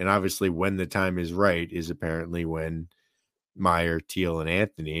 Right. And obviously when the time is right is apparently when Meyer, Teal, and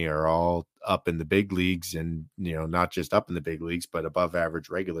Anthony are all up in the big leagues, and not just up in the big leagues, but above average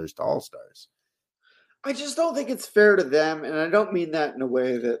regulars to all-stars. I just don't think it's fair to them, and I don't mean that in a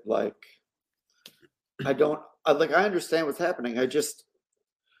way that I understand what's happening. It's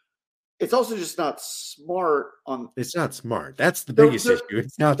also just not smart. It's not smart. That's the biggest issue.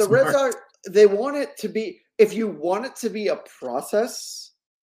 It's not the smart. Red Sox. They want it to be. If you want it to be a process,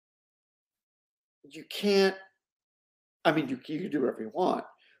 you can't. I mean, you can do whatever you want,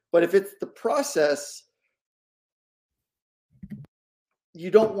 But if it's the process, you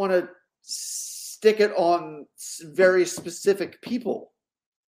don't want to stick it on very specific people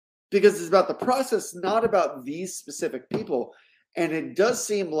because it's about the process, not about these specific people. And it does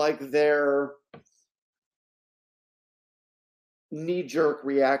seem like their knee-jerk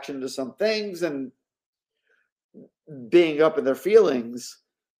reaction to some things and being up in their feelings,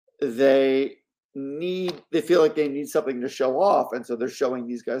 they feel like they need something to show off, and so they're showing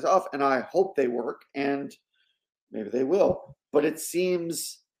these guys off, and I hope they work, and maybe they will. But it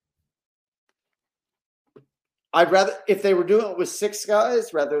seems I'd rather, if they were doing it with 6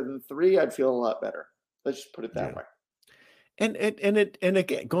 guys rather than 3, I'd feel a lot better. Let's just put it that way. And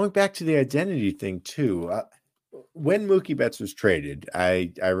again, going back to the identity thing too. When Mookie Betts was traded,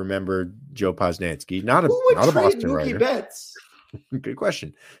 I remember Joe Posnanski, not a Boston Mookie writer. Betts? Good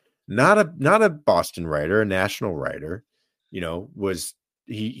question. Not a Boston writer, a national writer. Was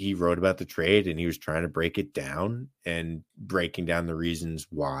he wrote about the trade and he was trying to break it down and breaking down the reasons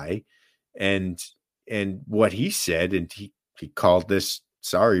why, and what he said, and he called this,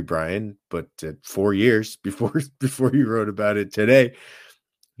 sorry Brian, but 4 years before he wrote about it today,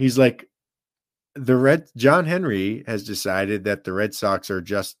 he's like, John Henry has decided that the Red Sox are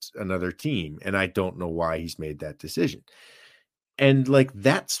just another team, and I don't know why he's made that decision. And like,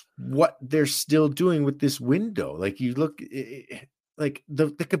 that's what they're still doing with this window. Like, you look, like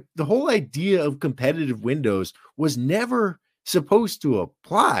the whole idea of competitive windows was never supposed to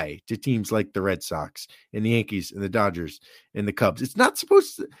apply to teams like the Red Sox and the Yankees and the Dodgers and the Cubs. It's not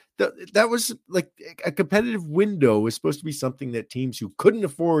supposed to. That was like, a competitive window was supposed to be something that teams who couldn't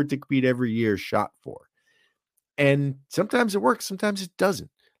afford to compete every year shot for. And sometimes it works, sometimes it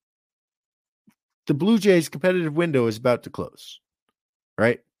doesn't. The Blue Jays competitive window is about to close,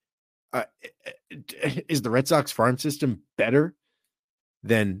 right? Is the Red Sox farm system better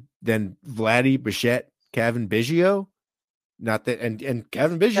than Vladdy, Bichette, Kevin Biggio? Not that, and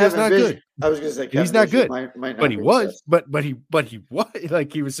Kevin Biggio's not good. I was going to say he's not good, but he was. But he was,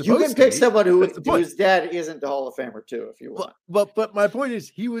 like, he was supposed to. You can pick someone whose dad isn't the Hall of Famer too, if you want. But my point is,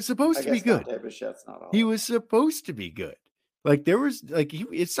 he was supposed to be good. He was supposed to be good. Like, there was like,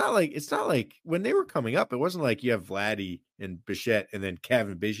 it's not like when they were coming up, it wasn't like you have Vladdy and Bichette and then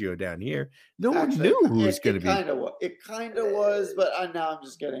Kevin Biggio down here. No one knew who was going to be. It kind of was, but now I'm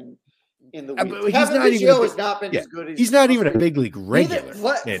just getting in the weeds. Kevin Biggio has not been as good as he's not even a big league regular.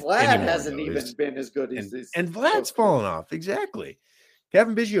 Vlad hasn't even been as good as this. And Vlad's fallen off. Exactly.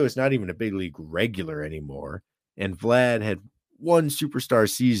 Kevin Biggio is not even a big league regular anymore. And Vlad had one superstar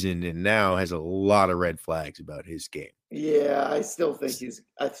season and now has a lot of red flags about his game. Yeah, I still think he's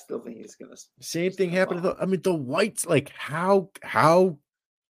gonna. Same thing happened to the Whites. Like, how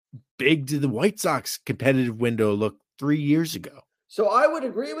big did the White Sox competitive window look 3 years ago? So I would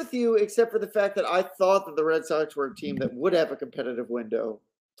agree with you, except for the fact that I thought that the Red Sox were a team that would have a competitive window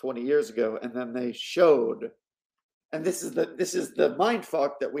 20 years ago, and then they showed. And this is the mind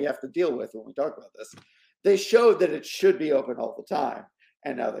fuck that we have to deal with when we talk about this. They showed that it should be open all the time,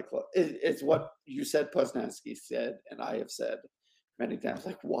 and now they close. It's what you said, Posnanski said, and I have said many times.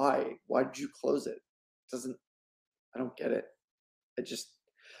 Like, why? Why did you close it? I don't get it. It just,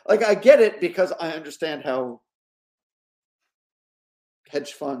 like, I get it because I understand how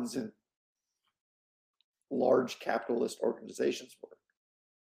hedge funds and large capitalist organizations work,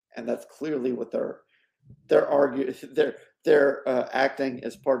 and that's clearly what they're arguing. They're acting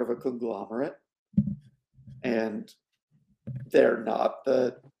as part of a conglomerate, and they're not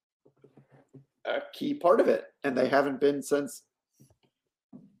the key part of it, and they haven't been since.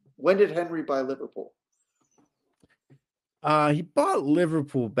 When did Henry buy Liverpool? He bought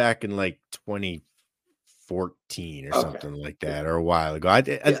Liverpool back in like 2014 or something like that, or a while ago. I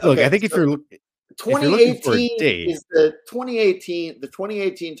think if you're looking 2018 is the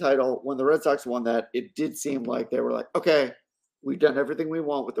 2018 title. When the Red Sox won that, it did seem like they were like, okay, we've done everything we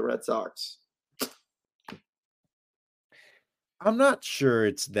want with the Red Sox. I'm not sure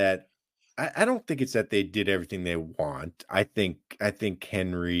it's that. I don't think it's that they did everything they want. I think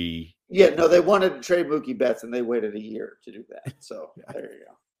Henry. Yeah, no, they wanted to trade Mookie Betts, and they waited a year to do that. So there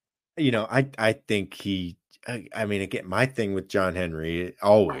you go. I think he. I mean, again, my thing with John Henry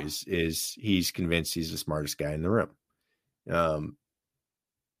always is he's convinced he's the smartest guy in the room,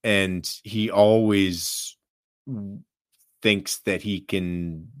 and he always thinks that he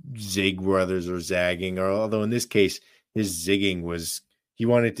can zig where others are zagging. Or although in this case, his zigging was he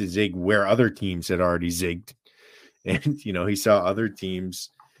wanted to zig where other teams had already zigged, and he saw other teams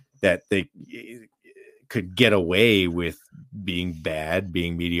that they could get away with being bad,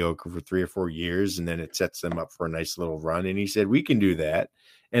 being mediocre for 3 or 4 years, and then it sets them up for a nice little run. And he said, we can do that.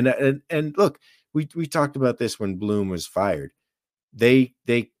 And look, we talked about this when Bloom was fired. They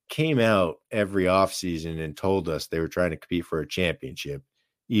came out every offseason and told us they were trying to compete for a championship,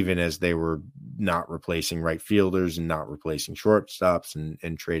 even as they were not replacing right fielders and not replacing shortstops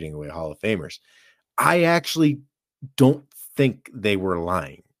and trading away Hall of Famers. I actually don't think they were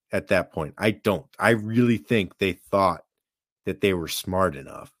lying at that point. I don't. I really think they thought that they were smart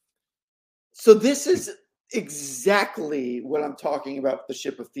enough. So this is exactly what I'm talking about, the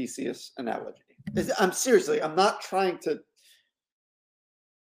ship of Theseus analogy. I'm not trying to.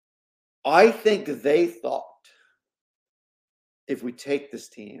 I think they thought if we take this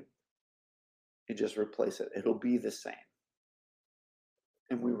team and just replace it, it'll be the same.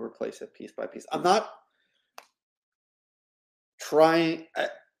 And we replace it piece by piece. I'm not trying.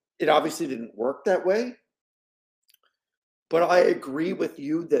 It obviously didn't work that way. But I agree with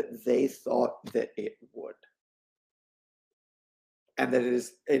you that they thought that it would. And that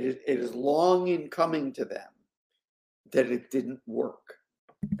it is long in coming to them that it didn't work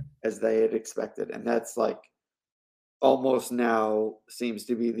as they had expected. And that's like almost now seems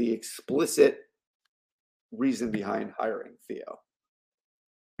to be the explicit reason behind hiring Theo.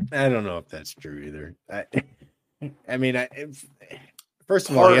 I don't know if that's true either. First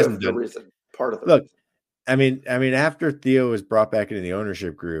of all, he hasn't done part of the look. reason. I mean, after Theo was brought back into the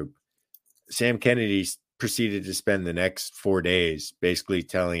ownership group, Sam Kennedy proceeded to spend the next 4 days basically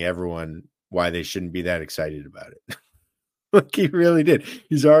telling everyone why they shouldn't be that excited about it. Like he really did.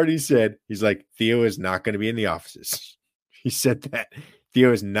 He's already said, he's like, Theo is not going to be in the offices. He said that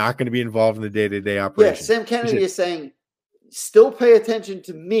Theo is not going to be involved in the day-to-day operation. Yeah, Sam Kennedy is saying, still pay attention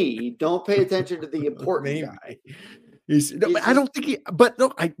to me. Don't pay attention to the important guy. I don't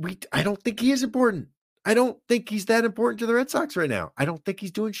think he is important. I don't think he's that important to the Red Sox right now. I don't think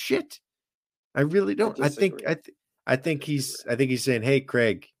he's doing shit. I really don't. I think he's saying, hey,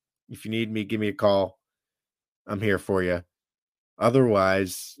 Craig, if you need me, give me a call. I'm here for you.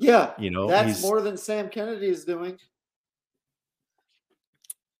 Otherwise, that's more than Sam Kennedy is doing.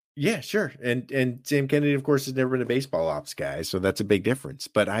 Yeah, sure. And Sam Kennedy, of course, has never been a baseball ops guy, so that's a big difference.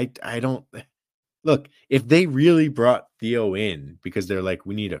 But I don't look, if they really brought Theo in because they're like,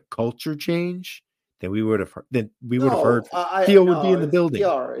 we need a culture change, then we would have heard Theo would be in the building.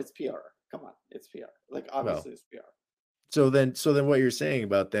 It's PR. Come on, it's PR. Like obviously it's PR. So then what you're saying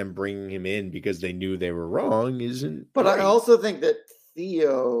about them bringing him in because they knew they were wrong isn't. But right. I also think that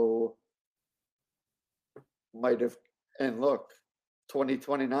Theo might have, and look,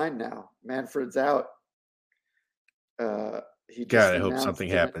 2029 now. Manfred's out. I hope something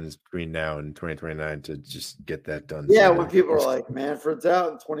happens between now and 2029 to just get that done. Yeah, when people are like, Manfred's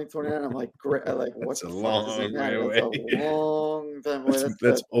out in 2029, I'm like, great. Like, what's a long way away? That's a long time away.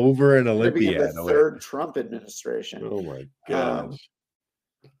 That's over an Olympiad. The third Trump administration. Oh my gosh.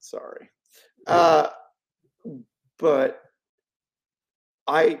 Sorry. But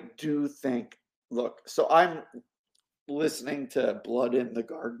I do think, look, so I'm listening to Blood in the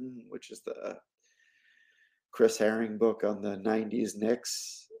Garden, which is the Chris Herring book on the 90s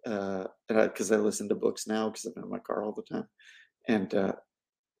Knicks. Because I listen to books now because I'm in my car all the time. And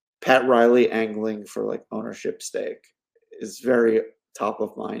Pat Riley angling for like ownership stake is very top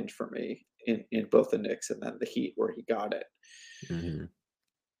of mind for me in both the Knicks and then the Heat where he got it. Mm-hmm.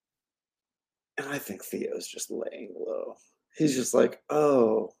 And I think Theo's just laying low. He's just like,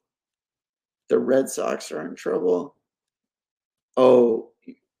 oh, the Red Sox are in trouble. Now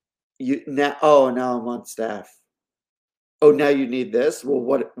I'm on staff. Oh, now you need this? Well,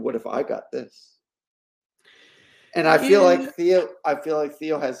 what if I got this? And I feel like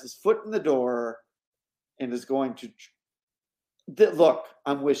Theo has his foot in the door and is going to look,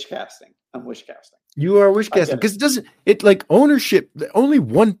 I'm wish casting. You are wish casting because it like ownership, only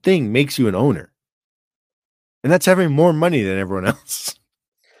one thing makes you an owner. And that's having more money than everyone else.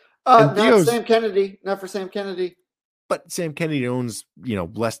 Not Sam Kennedy. Not for Sam Kennedy. But Sam Kennedy owns,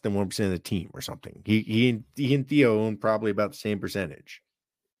 less than 1% of the team or something. He and Theo own probably about the same percentage.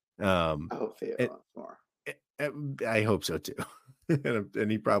 I hope Theo owns more. I hope so too,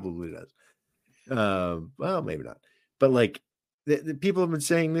 and he probably does. Well, maybe not. But like the people have been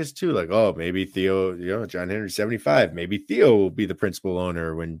saying this too, like, oh, maybe Theo, John Henry's 75. Maybe Theo will be the principal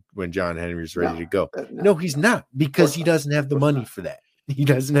owner when John Henry's ready to go. No, he's not, because he doesn't have the money for that. He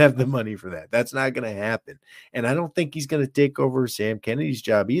doesn't have the money for that. That's not going to happen. And I don't think he's going to take over Sam Kennedy's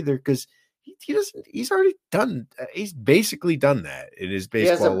job either, because he doesn't. He's already done. He's basically done that in his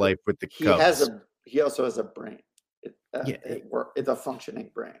baseball life with the Cubs. He also has a brain. It's a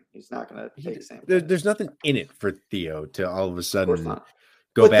functioning brain. He's not going to take Sam. There's nothing in it for Theo to all of a sudden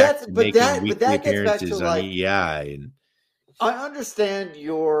go back to making weekly appearances on EEI. And I understand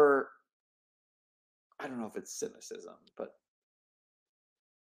your, I don't know if it's cynicism, but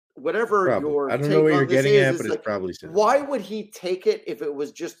whatever your I don't take know what on you're this getting at, is but like, it's probably cynicism. why would he take it if it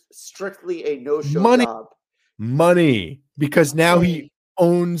was just strictly a no-show Money. job? Money, because now he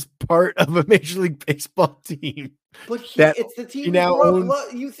owns part of a Major League Baseball team. But it's the team he now grew up.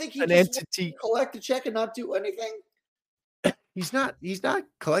 owns You think he an just entity. Collect a check and not do anything? He's not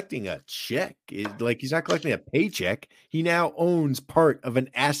collecting a check. Like, he's not collecting a paycheck. He now owns part of an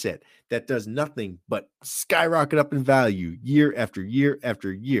asset that does nothing but skyrocket up in value year after year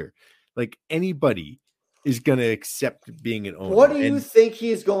after year. Like, anybody is going to accept being an owner. What do you think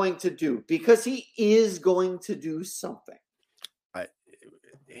he is going to do? Because he is going to do something.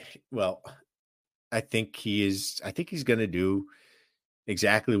 I think he's going to do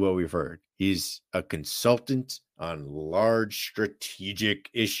exactly what we've heard. He's a consultant on large strategic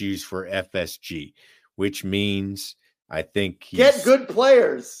issues for FSG, which means I think get good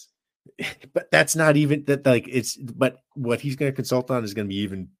players. But that's not even that. Like, but what he's going to consult on is going to be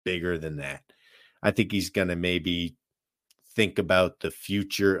even bigger than that. I think he's going to maybe think about the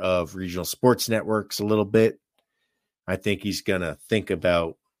future of regional sports networks a little bit. I think he's going to think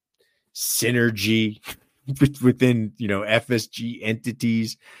about synergy within, FSG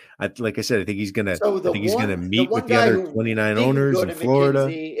entities. Like I said, I think he's going to meet with the other 29 owners in Florida.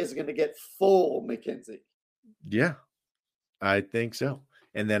 McKinsey is going to get full McKinsey. Yeah, I think so.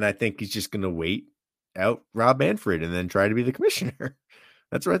 And then I think he's just going to wait out Rob Manfred and then try to be the commissioner.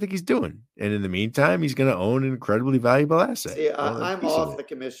 That's what I think he's doing. And in the meantime, he's going to own an incredibly valuable asset. Yeah, I'm off the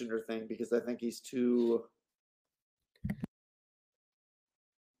commissioner thing because I think he's too.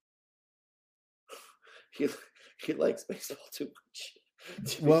 He likes baseball too much.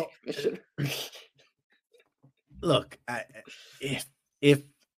 Well, look, if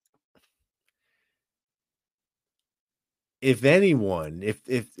anyone,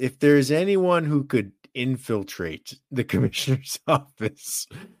 if there's anyone who could infiltrate the commissioner's office,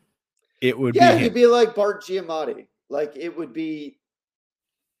 it would be him. It'd be like Bart Giamatti. Like, it would be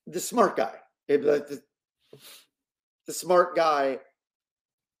the smart guy. It'd be like the smart guy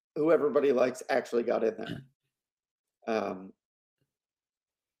who everybody likes actually got in there.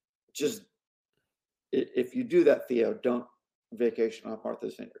 Just if you do that, Theo, don't vacation on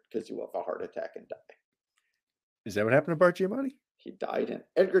Martha's Vineyard because you will have a heart attack and die. Is that what happened to Bart Giamatti? He died in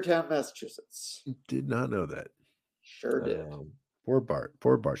Edgartown, Massachusetts. Did not know that. Sure did. Poor Bart.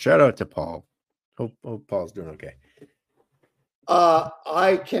 Shout out to Paul. Hope Paul's doing okay.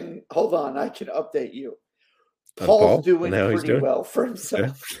 I can update you. Paul's doing pretty well for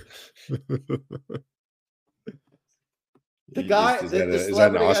himself. The guy, is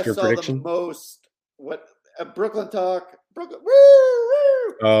that an Oscar prediction? The most Brooklyn Talk. Brooklyn.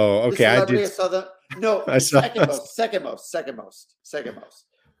 Oh, okay. I did. Second most.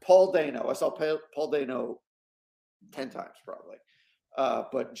 Paul Dano. I saw Paul Dano 10 times probably,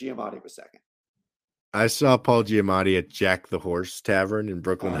 but Giamatti was second. I saw Paul Giamatti at Jack the Horse Tavern in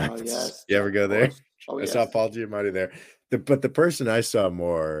Brooklyn Heights. Yes, you ever go there? I saw Paul Giamatti there. But the person I saw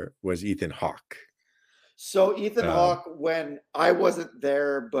more was Ethan Hawke. So Ethan Hawke, when I wasn't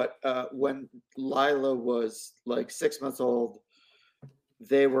there, but when Lila was like 6 months old,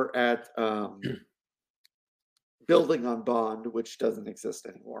 they were at Building on Bond, which doesn't exist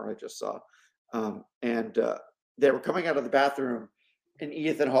anymore. I just saw. And they were coming out of the bathroom, and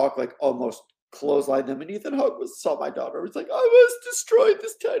Ethan Hawke like almost clotheslined them. And Ethan Hawke saw my daughter. Was like, I must destroy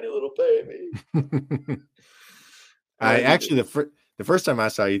this tiny little baby. I actually, the first time I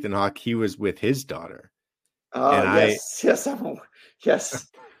saw Ethan Hawke, he was with his daughter. Yes,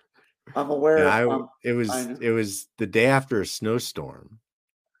 I'm aware. It was the day after a snowstorm,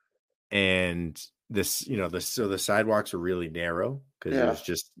 and the sidewalks were really narrow because it was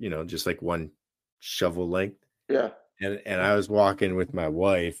just like one shovel length. Yeah. And I was walking with my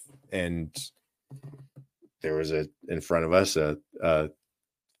wife, and there was in front of us a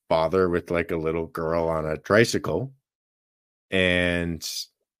father with like a little girl on a tricycle, and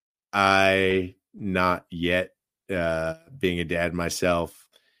I, not yet being a dad myself,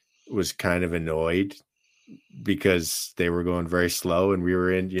 was kind of annoyed because they were going very slow, and we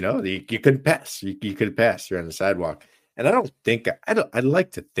were in, you couldn't pass. You couldn't pass. You're on the sidewalk. And I'd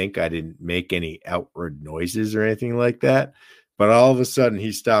like to think I didn't make any outward noises or anything like that. But all of a sudden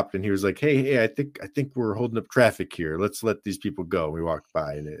he stopped and he was like, Hey, I think we're holding up traffic here. Let's let these people go. We walked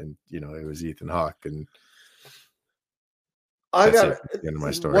by and it was Ethan Hawke. And I got the end of my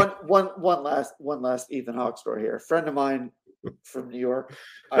story. One last Ethan Hawke story here. A friend of mine from New York.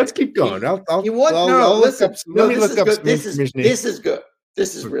 Let's keep going. This is good.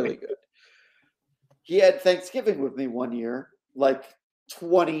 This is really good. he had Thanksgiving with me one year, like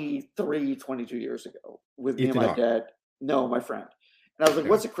 23, 22 years ago, with me and my dad. No, my friend. And I was like,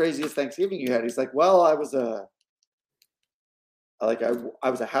 what's the craziest Thanksgiving you had? He's like, well, I was a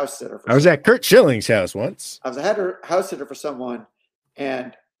house sitter. I was at Kurt Schilling's house once. I was a house sitter for someone,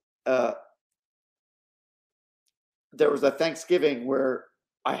 and there was a Thanksgiving where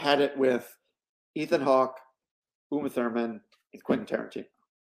I had it with Ethan Hawke, Uma Thurman, and Quentin Tarantino.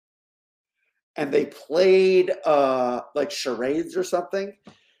 And they played like charades or something.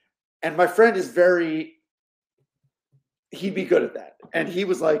 And my friend is he'd be good at that. And he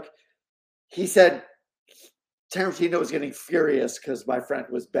was like, he said Tarantino was getting furious because my friend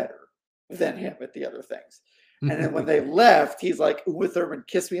was better than him at the other things. And then when they left, he's like, Uma Thurman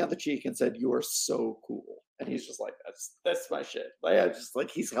kissed me on the cheek and said, "You are so cool." And he's just like, that's my shit. Like, I just like,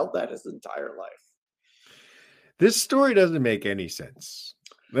 he's held that his entire life. This story doesn't make any sense.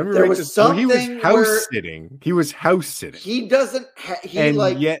 There was something he was house sitting. He was house sitting. He doesn't.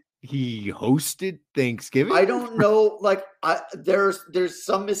 Yet he hosted Thanksgiving. I don't know. Like, there's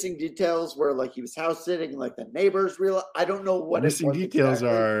some missing details where like he was house sitting, like the neighbors realized. I don't know what missing details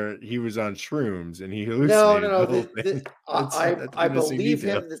are. He was on shrooms and he hallucinated. No. I believe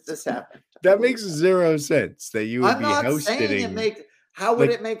him that this happened. That makes zero sense. That you would be house sitting. How would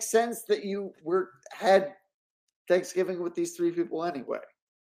it make sense that you had Thanksgiving with these three people anyway?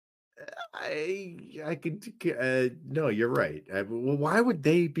 I could no, you're right. Well, why would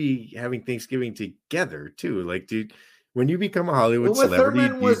they be having Thanksgiving together too? Like, dude, when you become a Hollywood celebrity,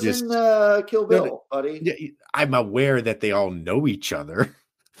 Thurman was in Kill Bill, buddy. Yeah, I'm aware that they all know each other,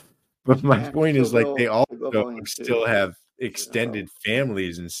 but my point is like they all still have extended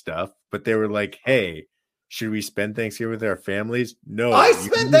families and stuff. But they were like, "Hey, should we spend Thanksgiving with our families?" No, I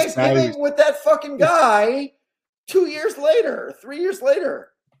spent Thanksgiving with that fucking guy 2 years later, 3 years later.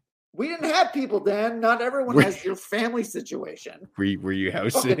 We didn't have people, Dan. Not everyone has your family situation. Were you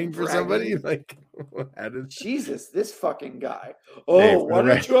house sitting for somebody? Like, Jesus, this fucking guy. Oh, why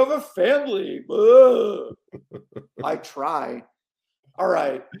don't you have a family? I try. All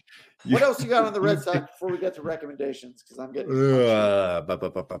right. What else you got on the Red Sox before we get to recommendations? Because I'm getting.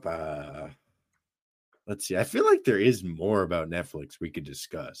 Let's see. I feel like there is more about Netflix we could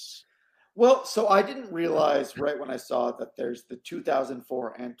discuss. Well, so I didn't realize right when I saw that there's the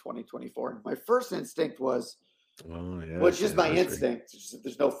 2004 and 2024. And my first instinct was, it's just my instinct.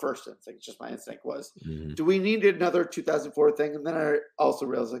 There's no first instinct. It's just my instinct was, do we need another 2004 thing? And then I also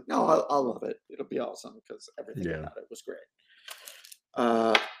realized, like, no, I'll love it. It'll be awesome because everything about it was great.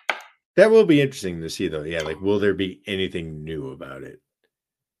 That will be interesting to see, though. Yeah, like, will there be anything new about it?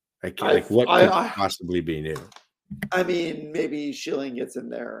 What could possibly be new? I mean, maybe Schilling gets in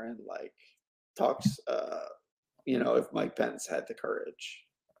there and like talks, if Mike Pence had the courage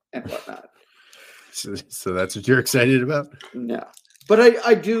and whatnot. So that's what you're excited about? No, but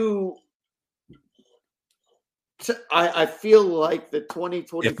I do. I feel like the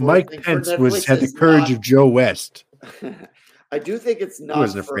 2024. If Mike Pence had the courage of Joe West, I do think it's not. He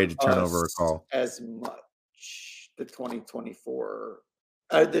wasn't afraid to turn over a call as much. The 2024,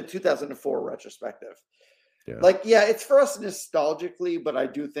 the 2004 retrospective. Yeah. It's for us nostalgically, but I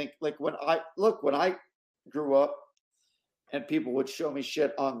do think like when I grew up and people would show me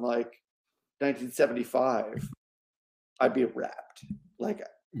shit on like 1975, I'd be wrapped. Like,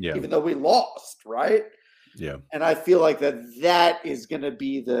 even though we lost, right? Yeah. And I feel like that is going to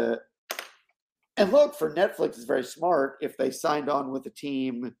be and look, for Netflix is very smart. If they signed on with a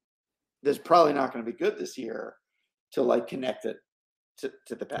team that's probably not going to be good this year to like connect it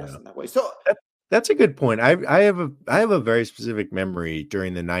to the past in that way. So that's a good point. I have a very specific memory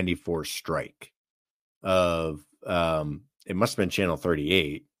during the 94 strike of it must have been Channel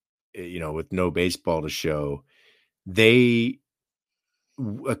 38, with no baseball to show. They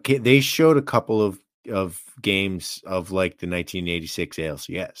showed a couple of games of like the 1986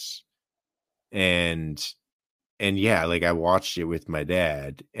 ALCS. And yeah, like I watched it with my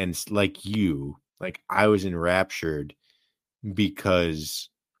dad, and like I was enraptured because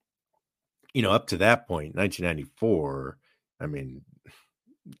up to that point, 1994, I mean,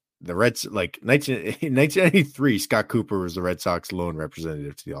 the Reds, like in 1993, Scott Cooper was the Red Sox lone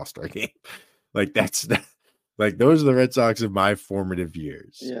representative to the All-Star game. Like those are the Red Sox of my formative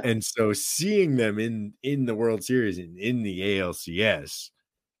years. Yeah. And so seeing them in the World Series and in the ALCS,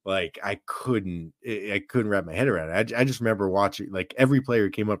 like I couldn't wrap my head around it. I just remember watching like every player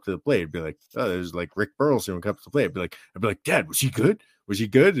who came up to the plate would be like, oh, there's like Rick Burleson who comes to the plate. I'd be like, Dad, was he good? Was he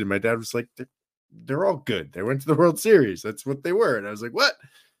good? And my dad was like, they're all good. They went to the World Series. That's what they were. And I was like, what?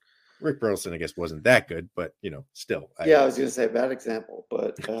 Rick Burleson, I guess, wasn't that good, but still. I was going to say bad example,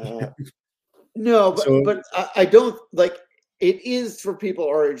 but No, but I don't like it is for people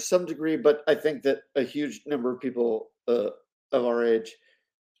our age, some degree, but I think that a huge number of people of our age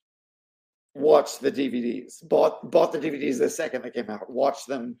watched the DVDs, bought the DVDs the second they came out, watched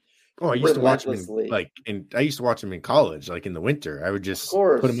them. Oh, I used to watch them I used to watch them in college, like in the winter. I would just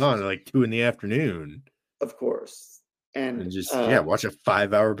put them on at like 2 p.m. Of course. And just watch a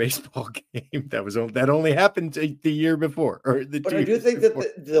 5-hour baseball game. That only happened the year before, or the. But I do think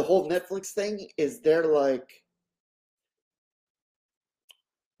that the whole Netflix thing is they're like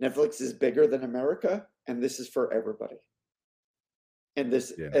Netflix is bigger than America, and this is for everybody. And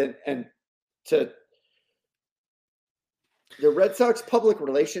this and to the Red Sox public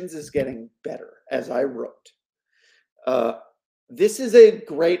relations is getting better, as I wrote. This is a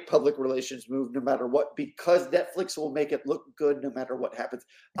great public relations move no matter what, because Netflix will make it look good no matter what happens.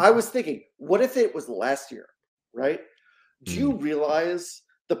 I was thinking, what if it was last year, right? Do you realize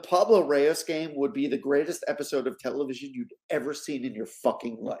the Pablo Reyes game would be the greatest episode of television you'd ever seen in your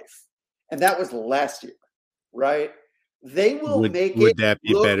fucking life? And that was last year, right? They will make it. Would that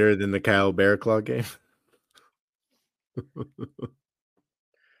be better than the Kyle Bearclaw game?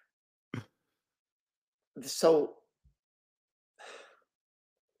 So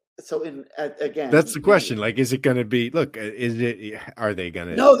again, that's the question. Like, is it going to be? Look, are they going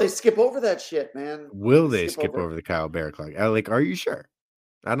to? No, they skip over that shit, man. Will they skip over the Kyle Bearclaw? Like, are you sure?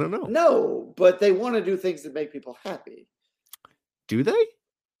 I don't know. No, but they want to do things that make people happy. Do they?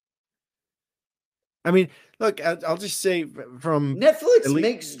 I mean, look, I'll just say from Netflix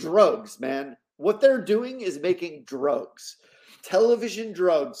makes drugs, man. What they're doing is making drugs, television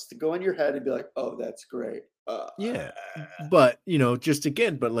drugs, to go in your head and be like, "Oh, that's great." Yeah, but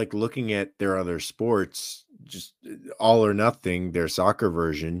but like looking at their other sports, just All or Nothing, their soccer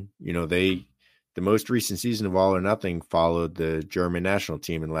version, the most recent season of All or Nothing followed the German national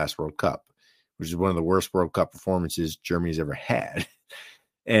team in the last World Cup, which is one of the worst World Cup performances Germany's ever had.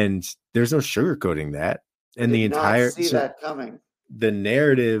 And there's no sugarcoating that. And the entire that coming. The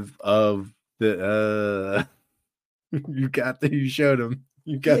narrative of the you showed them.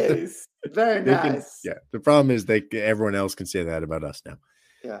 You got very nice. The problem is everyone else can say that about us now.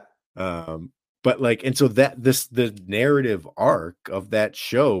 Yeah. But like, and so the narrative arc of that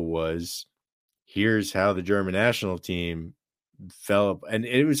show was, here's how the German national team fell, and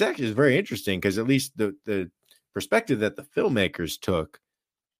it was very interesting because at least the perspective that the filmmakers took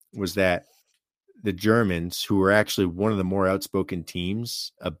was that the Germans, who were actually one of the more outspoken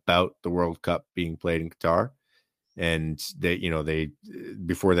teams about the World Cup being played in Qatar, and they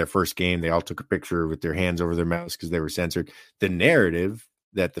before their first game, they all took a picture with their hands over their mouths because they were censored. The narrative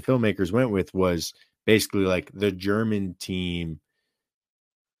that the filmmakers went with was basically like the German team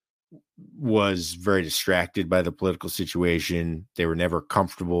was very distracted by the political situation. They were never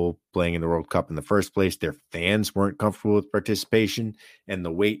comfortable playing in the World Cup in the first place. Their fans weren't comfortable with participation, and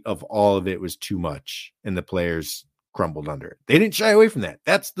the weight of all of it was too much, and the players crumbled under it. They didn't shy away from that.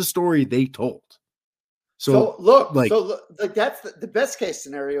 That's the story they told. So that's the best case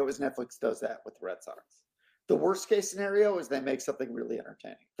scenario is Netflix does that with the Red Sox. The worst case scenario is they make something really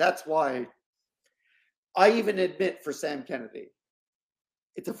entertaining. That's why I even admit for Sam Kennedy,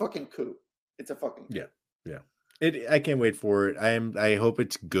 it's a fucking coup. It's a fucking coup. Yeah. I can't wait for it. I hope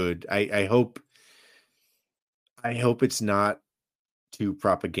it's good. I hope it's not too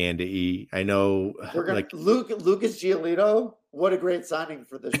propaganda-y. I know we're gonna Lucas Giolito. What a great signing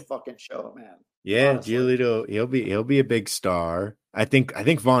for this fucking show, man. Yeah, honestly. Giolito, he'll be a big star. I think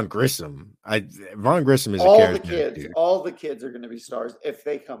Vaughn Grissom. Vaughn Grissom is all the kids. Dude. All the kids are going to be stars if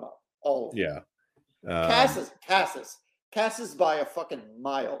they come up. All of them. Cassis by a fucking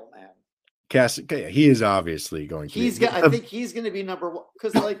mile, man. Cassis, he is obviously going to. I think he's going to be number one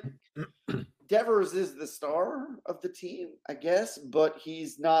because like Devers is the star of the team, I guess, but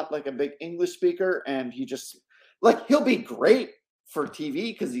he's not like a big English speaker, and he just like he'll be great for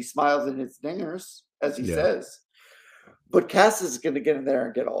TV because he smiles in his dingers, as he says. But Cass is going to get in there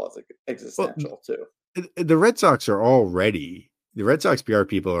and get all his existential too. The Red Sox PR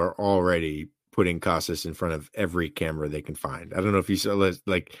people are already putting Casas in front of every camera they can find. I don't know if you saw,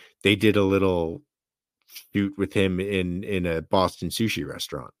 like they did a little shoot with him in a Boston sushi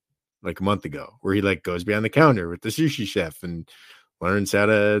restaurant like a month ago, where he like goes behind the counter with the sushi chef and learns how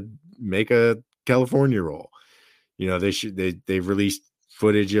to make a California roll. They've released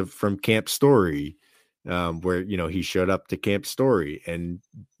footage from Camp Story, where he showed up to Camp Story, and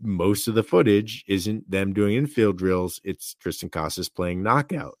most of the footage isn't them doing infield drills. It's Tristan Casas playing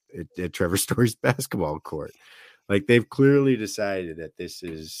knockout at Trevor Story's basketball court. Like they've clearly decided that this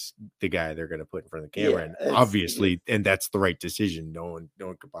is the guy they're going to put in front of the camera, and obviously, and that's the right decision. No one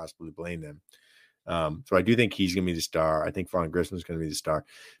could possibly blame them. So I do think he's going to be the star. I think Vaughn Grisman's going to be the star,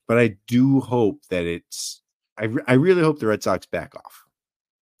 but I do hope that I really hope the Red Sox back off.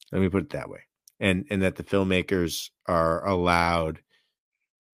 Let me put it that way, and that the filmmakers are allowed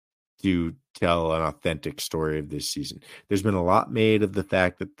to tell an authentic story of this season. There's been a lot made of the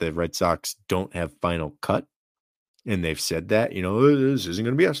fact that the Red Sox don't have final cut. And they've said that, this isn't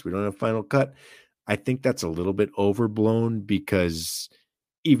going to be us. We don't have final cut. I think that's a little bit overblown because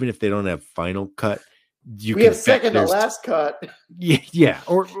even if they don't have final cut, we have second to last cut. Yeah.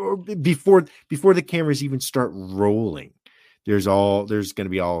 Or before the cameras even start rolling, there's going to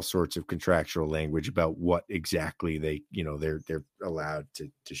be all sorts of contractual language about what exactly they're allowed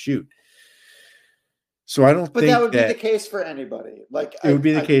to shoot. So I don't think that would be the case for anybody. Like it would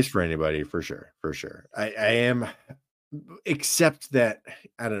be the case for anybody for sure. I am, except that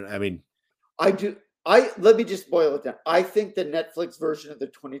let me just boil it down. I think the Netflix version of the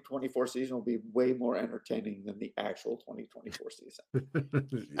 2024 season will be way more entertaining than the actual 2024 season.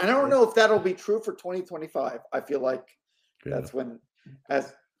 And I don't know if that'll be true for 2025. I feel like that's when,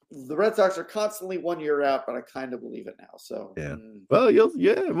 as the Red Sox are constantly 1 year out, but I kind of believe it now. So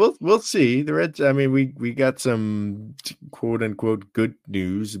well, we'll see. The Reds. I mean, we got some quote unquote good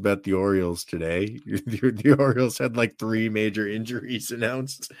news about the Orioles today. The Orioles had like 3 major injuries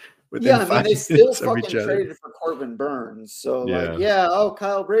announced. They still fucking traded for Corbin Burns. So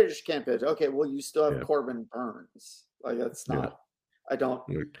Kyle Bradish can't pitch. Okay, well, you still have Corbin Burns. Like that's not. I don't.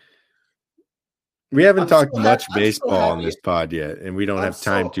 We haven't talked much baseball on this pod yet, and we don't have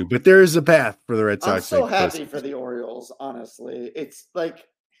time to. But there is a path for the Red Sox. I'm so happy for the Orioles, honestly. It's like,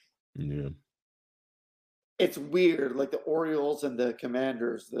 it's weird. Like the Orioles and the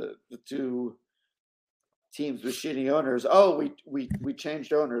Commanders, the two teams with shitty owners. Oh, we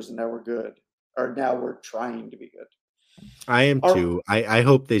changed owners, and now we're good. Or now we're trying to be good. I am too. I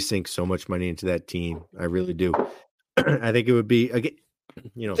hope they sink so much money into that team. I really do. I think it would be again.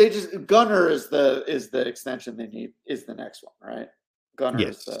 They just Gunnar is the extension they need is the next one, right? Gunnar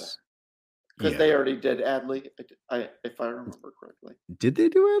is because they already did Adley, if I remember correctly. Did they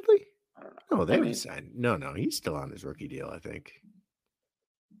do Adley? I don't know. No, they haven't signed. No, he's still on his rookie deal. I think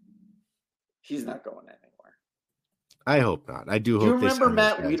he's not going anywhere. I hope not. I do hope. Do you remember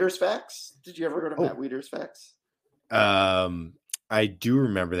Matt Wieters' facts? Did you ever go to Matt Wieters' facts? I do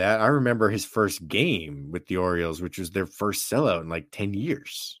remember that. I remember his first game with the Orioles, which was their first sellout in like 10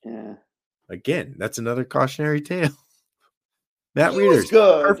 years. Yeah. Again, that's another cautionary tale. Matt Wieters,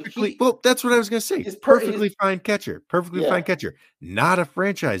 good. Perfectly. Well, that's what I was going to say. He's perfectly fine catcher. Perfectly fine catcher. Not a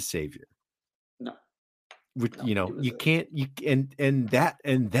franchise savior. No. Which, you can't. And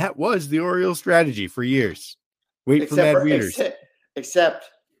that was the Orioles strategy for years. Wait for Matt Wieters. Except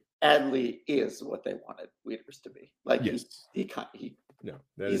Adley is what they wanted Wieters to be. Like he's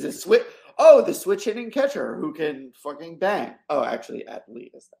a switch. Oh, the switch hitting catcher who can fucking bang. Oh, actually,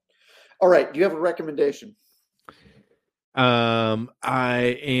 Adley is that. All right. Do you have a recommendation?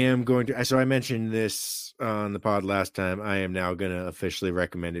 I am going to. So I mentioned this on the pod last time. I am now going to officially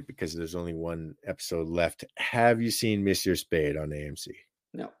recommend it because there's only one episode left. Have you seen Mr. Spade on AMC?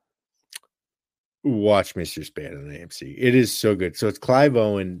 No. Watch Mr. Spade on AMC. It is so good. So it's Clive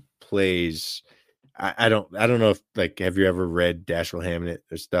Owen plays. I don't know if have you ever read Dashiell Hammett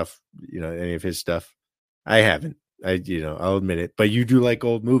or stuff? Any of his stuff? I haven't. I'll admit it. But you do like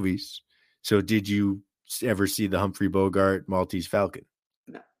old movies. So did you ever see the Humphrey Bogart Maltese Falcon?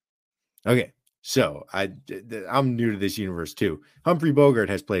 No. Okay. So I'm new to this universe too. Humphrey Bogart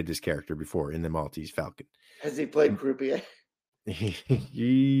has played this character before in the Maltese Falcon. Has he played Croupier?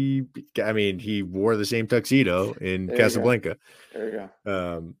 He wore the same tuxedo in Casablanca. There you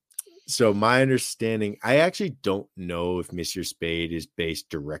go. So my understanding, I actually don't know if Mr. Spade is based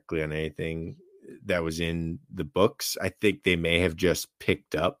directly on anything that was in the books. I think they may have just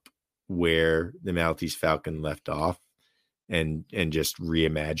picked up where the Maltese Falcon left off and just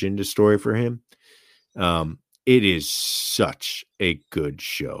reimagined a story for him. It is such a good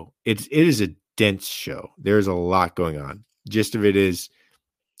show. It is a dense show. There's a lot going on. Gist of it is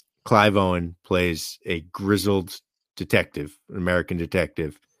Clive Owen plays a grizzled detective, an American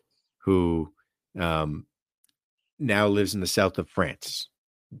detective who now lives in the south of France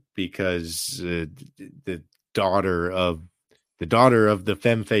because the daughter of the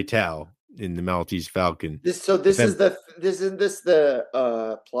femme fatale in the Maltese Falcon. Isn't this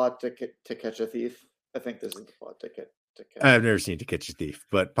the plot to catch a thief? I think this is the plot to catch. I've never seen To Catch a Thief,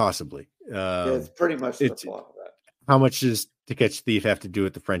 but possibly. It's pretty much the plot of that. How much does To Catch a Thief have to do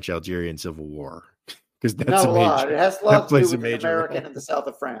with the French-Algerian Civil War? because that's not a a lot. major. It has a That lot to plays do a with an major American role. in the south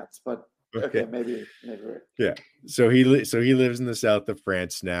of France, but okay, maybe. Yeah. So he lives in the south of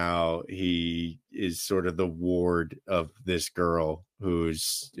France now. He is sort of the ward of this girl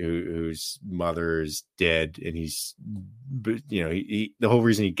whose mother is dead, and he's, you know, the whole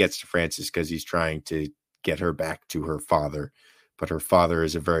reason he gets to France is because he's trying to get her back to her father, but her father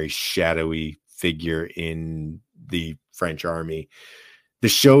is a very shadowy figure in the French army. The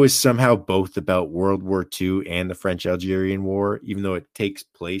show is somehow both about World War II and the French-Algerian War, even though it takes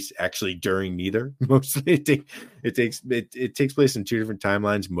place actually during neither. Mostly it takes place in two different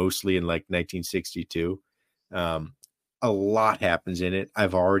timelines, mostly in like 1962. A lot happens in it.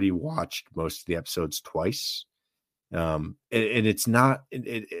 I've already watched most of the episodes twice. And it's not,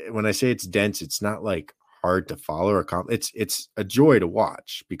 when I say it's dense, it's not like hard to follow or it's a joy to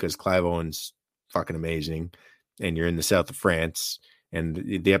watch because Clive Owen's fucking amazing, and you're in the south of France. And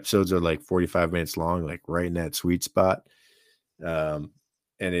the episodes are like 45 minutes long, like right in that sweet spot. And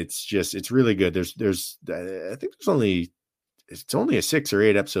it's really good. I think it's only a 6 or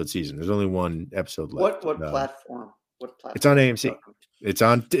 8 episode season. There's only one episode left. What platform? What platform? It's on AMC. It's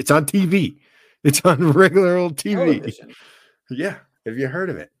on TV. It's on regular old TV. Television. Yeah. Have you heard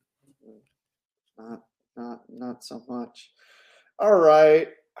of it? Not so much. All right.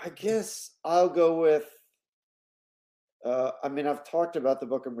 I guess I'll go with, I've talked about the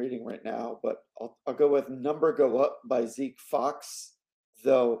book I'm reading right now, but I'll go with Number Go Up by Zeke Fox,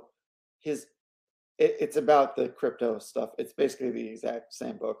 though it's about the crypto stuff. It's basically the exact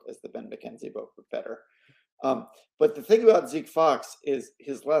same book as the Ben McKenzie book, but better. But the thing about Zeke Fox is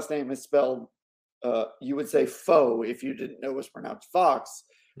his last name is spelled, you would say Foe if you didn't know it was pronounced Fox,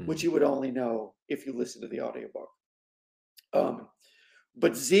 which you would only know if you listen to the audiobook.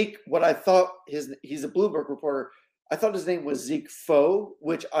 But Zeke, what I thought he's a Bloomberg reporter. I thought his name was Zeke Foe,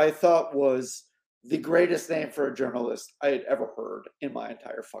 which I thought was the greatest name for a journalist I had ever heard in my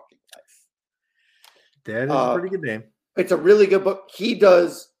entire fucking life. That is a pretty good name. It's a really good book. He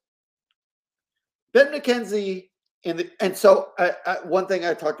does Ben McKenzie, and so one thing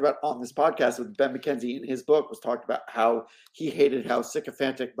I talked about on this podcast with Ben McKenzie in his book was talked about how he hated how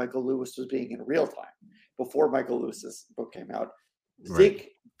sycophantic Michael Lewis was being in real time before Michael Lewis's book came out. Right.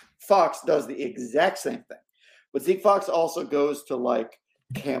 Zeke Fox does the exact same thing. But Zeke Fox also goes to like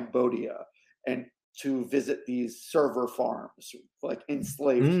Cambodia and to visit these server farms, like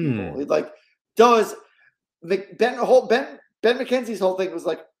enslaved people. He like does Ben McKenzie's whole thing was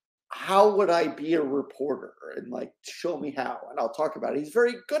like, how would I be a reporter? And like, show me how, and I'll talk about it. He's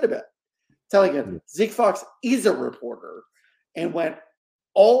very good about telling him Zeke Fox is a reporter and went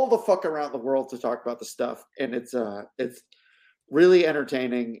all the fuck around the world to talk about the stuff. And it's really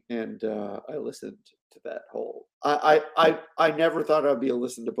entertaining. And I listened to that whole. I never thought I'd be a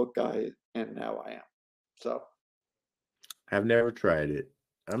listen to book guy, and now I am. So I've never tried it.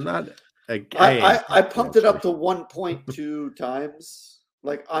 I'm not. I pumped it up to 1.2 times.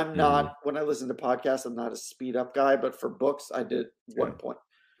 Like I'm not when I listen to podcasts, I'm not a speed up guy, but for books, I did 1 point.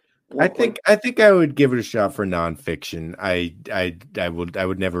 I think I would give it a shot for nonfiction. I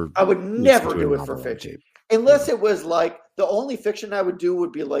would never do it for fiction. Unless it was like the only fiction I would do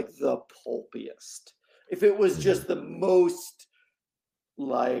would be like the pulpiest. If it was just the most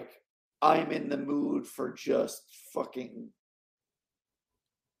like I'm in the mood for just fucking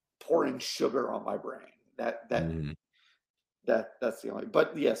pouring sugar on my brain. That's the only.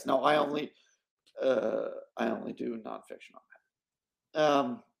 But yes, no, I only do nonfiction on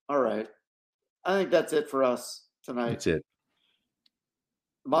that. All right, I think that's it for us tonight. That's it.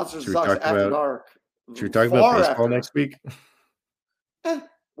 Monsters and Socks After Dark. Should we talk about baseball next week?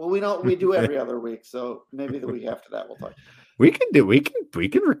 Well, we do every other week, so maybe the week after that we'll talk. We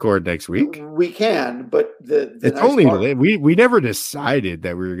can record next week. We can, but it's nice only part, we never decided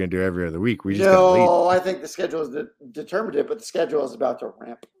that we were going to do every other week. We just I think the schedule is determined it, but the schedule is about to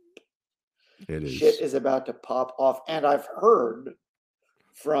ramp. It is. Shit is about to pop off, and I've heard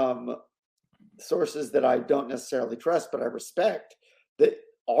from sources that I don't necessarily trust, but I respect, that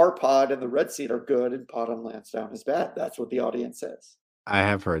our pod and the Red Seat are good, and Pod on Lansdowne is bad. That's what the audience says. I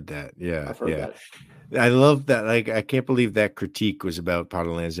have heard that. Yeah. I've heard that. I love that. Like, I can't believe that critique was about Pod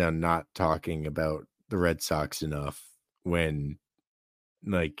on Lansdowne not talking about the Red Sox enough when,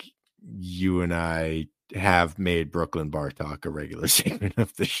 like, you and I have made Brooklyn Bar Talk a regular segment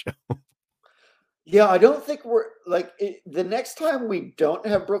of the show. Yeah, I don't think we're like the next time we don't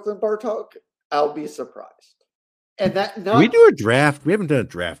have Brooklyn Bar Talk, I'll be surprised. And that we do a draft. We haven't done a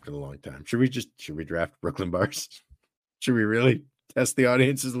draft in a long time. Should we draft Brooklyn Bars? Should we really test the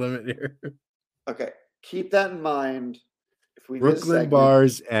audience's limit here? Okay, keep that in mind. if we Brooklyn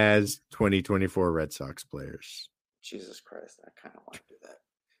Bars as 2024 Red Sox players. Jesus Christ, I kind of want to do that.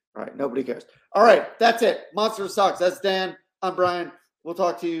 All right, nobody cares. All right, that's it. Monster of Sox. That's Dan. I'm Brian. We'll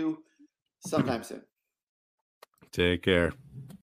talk to you sometime soon. Take care.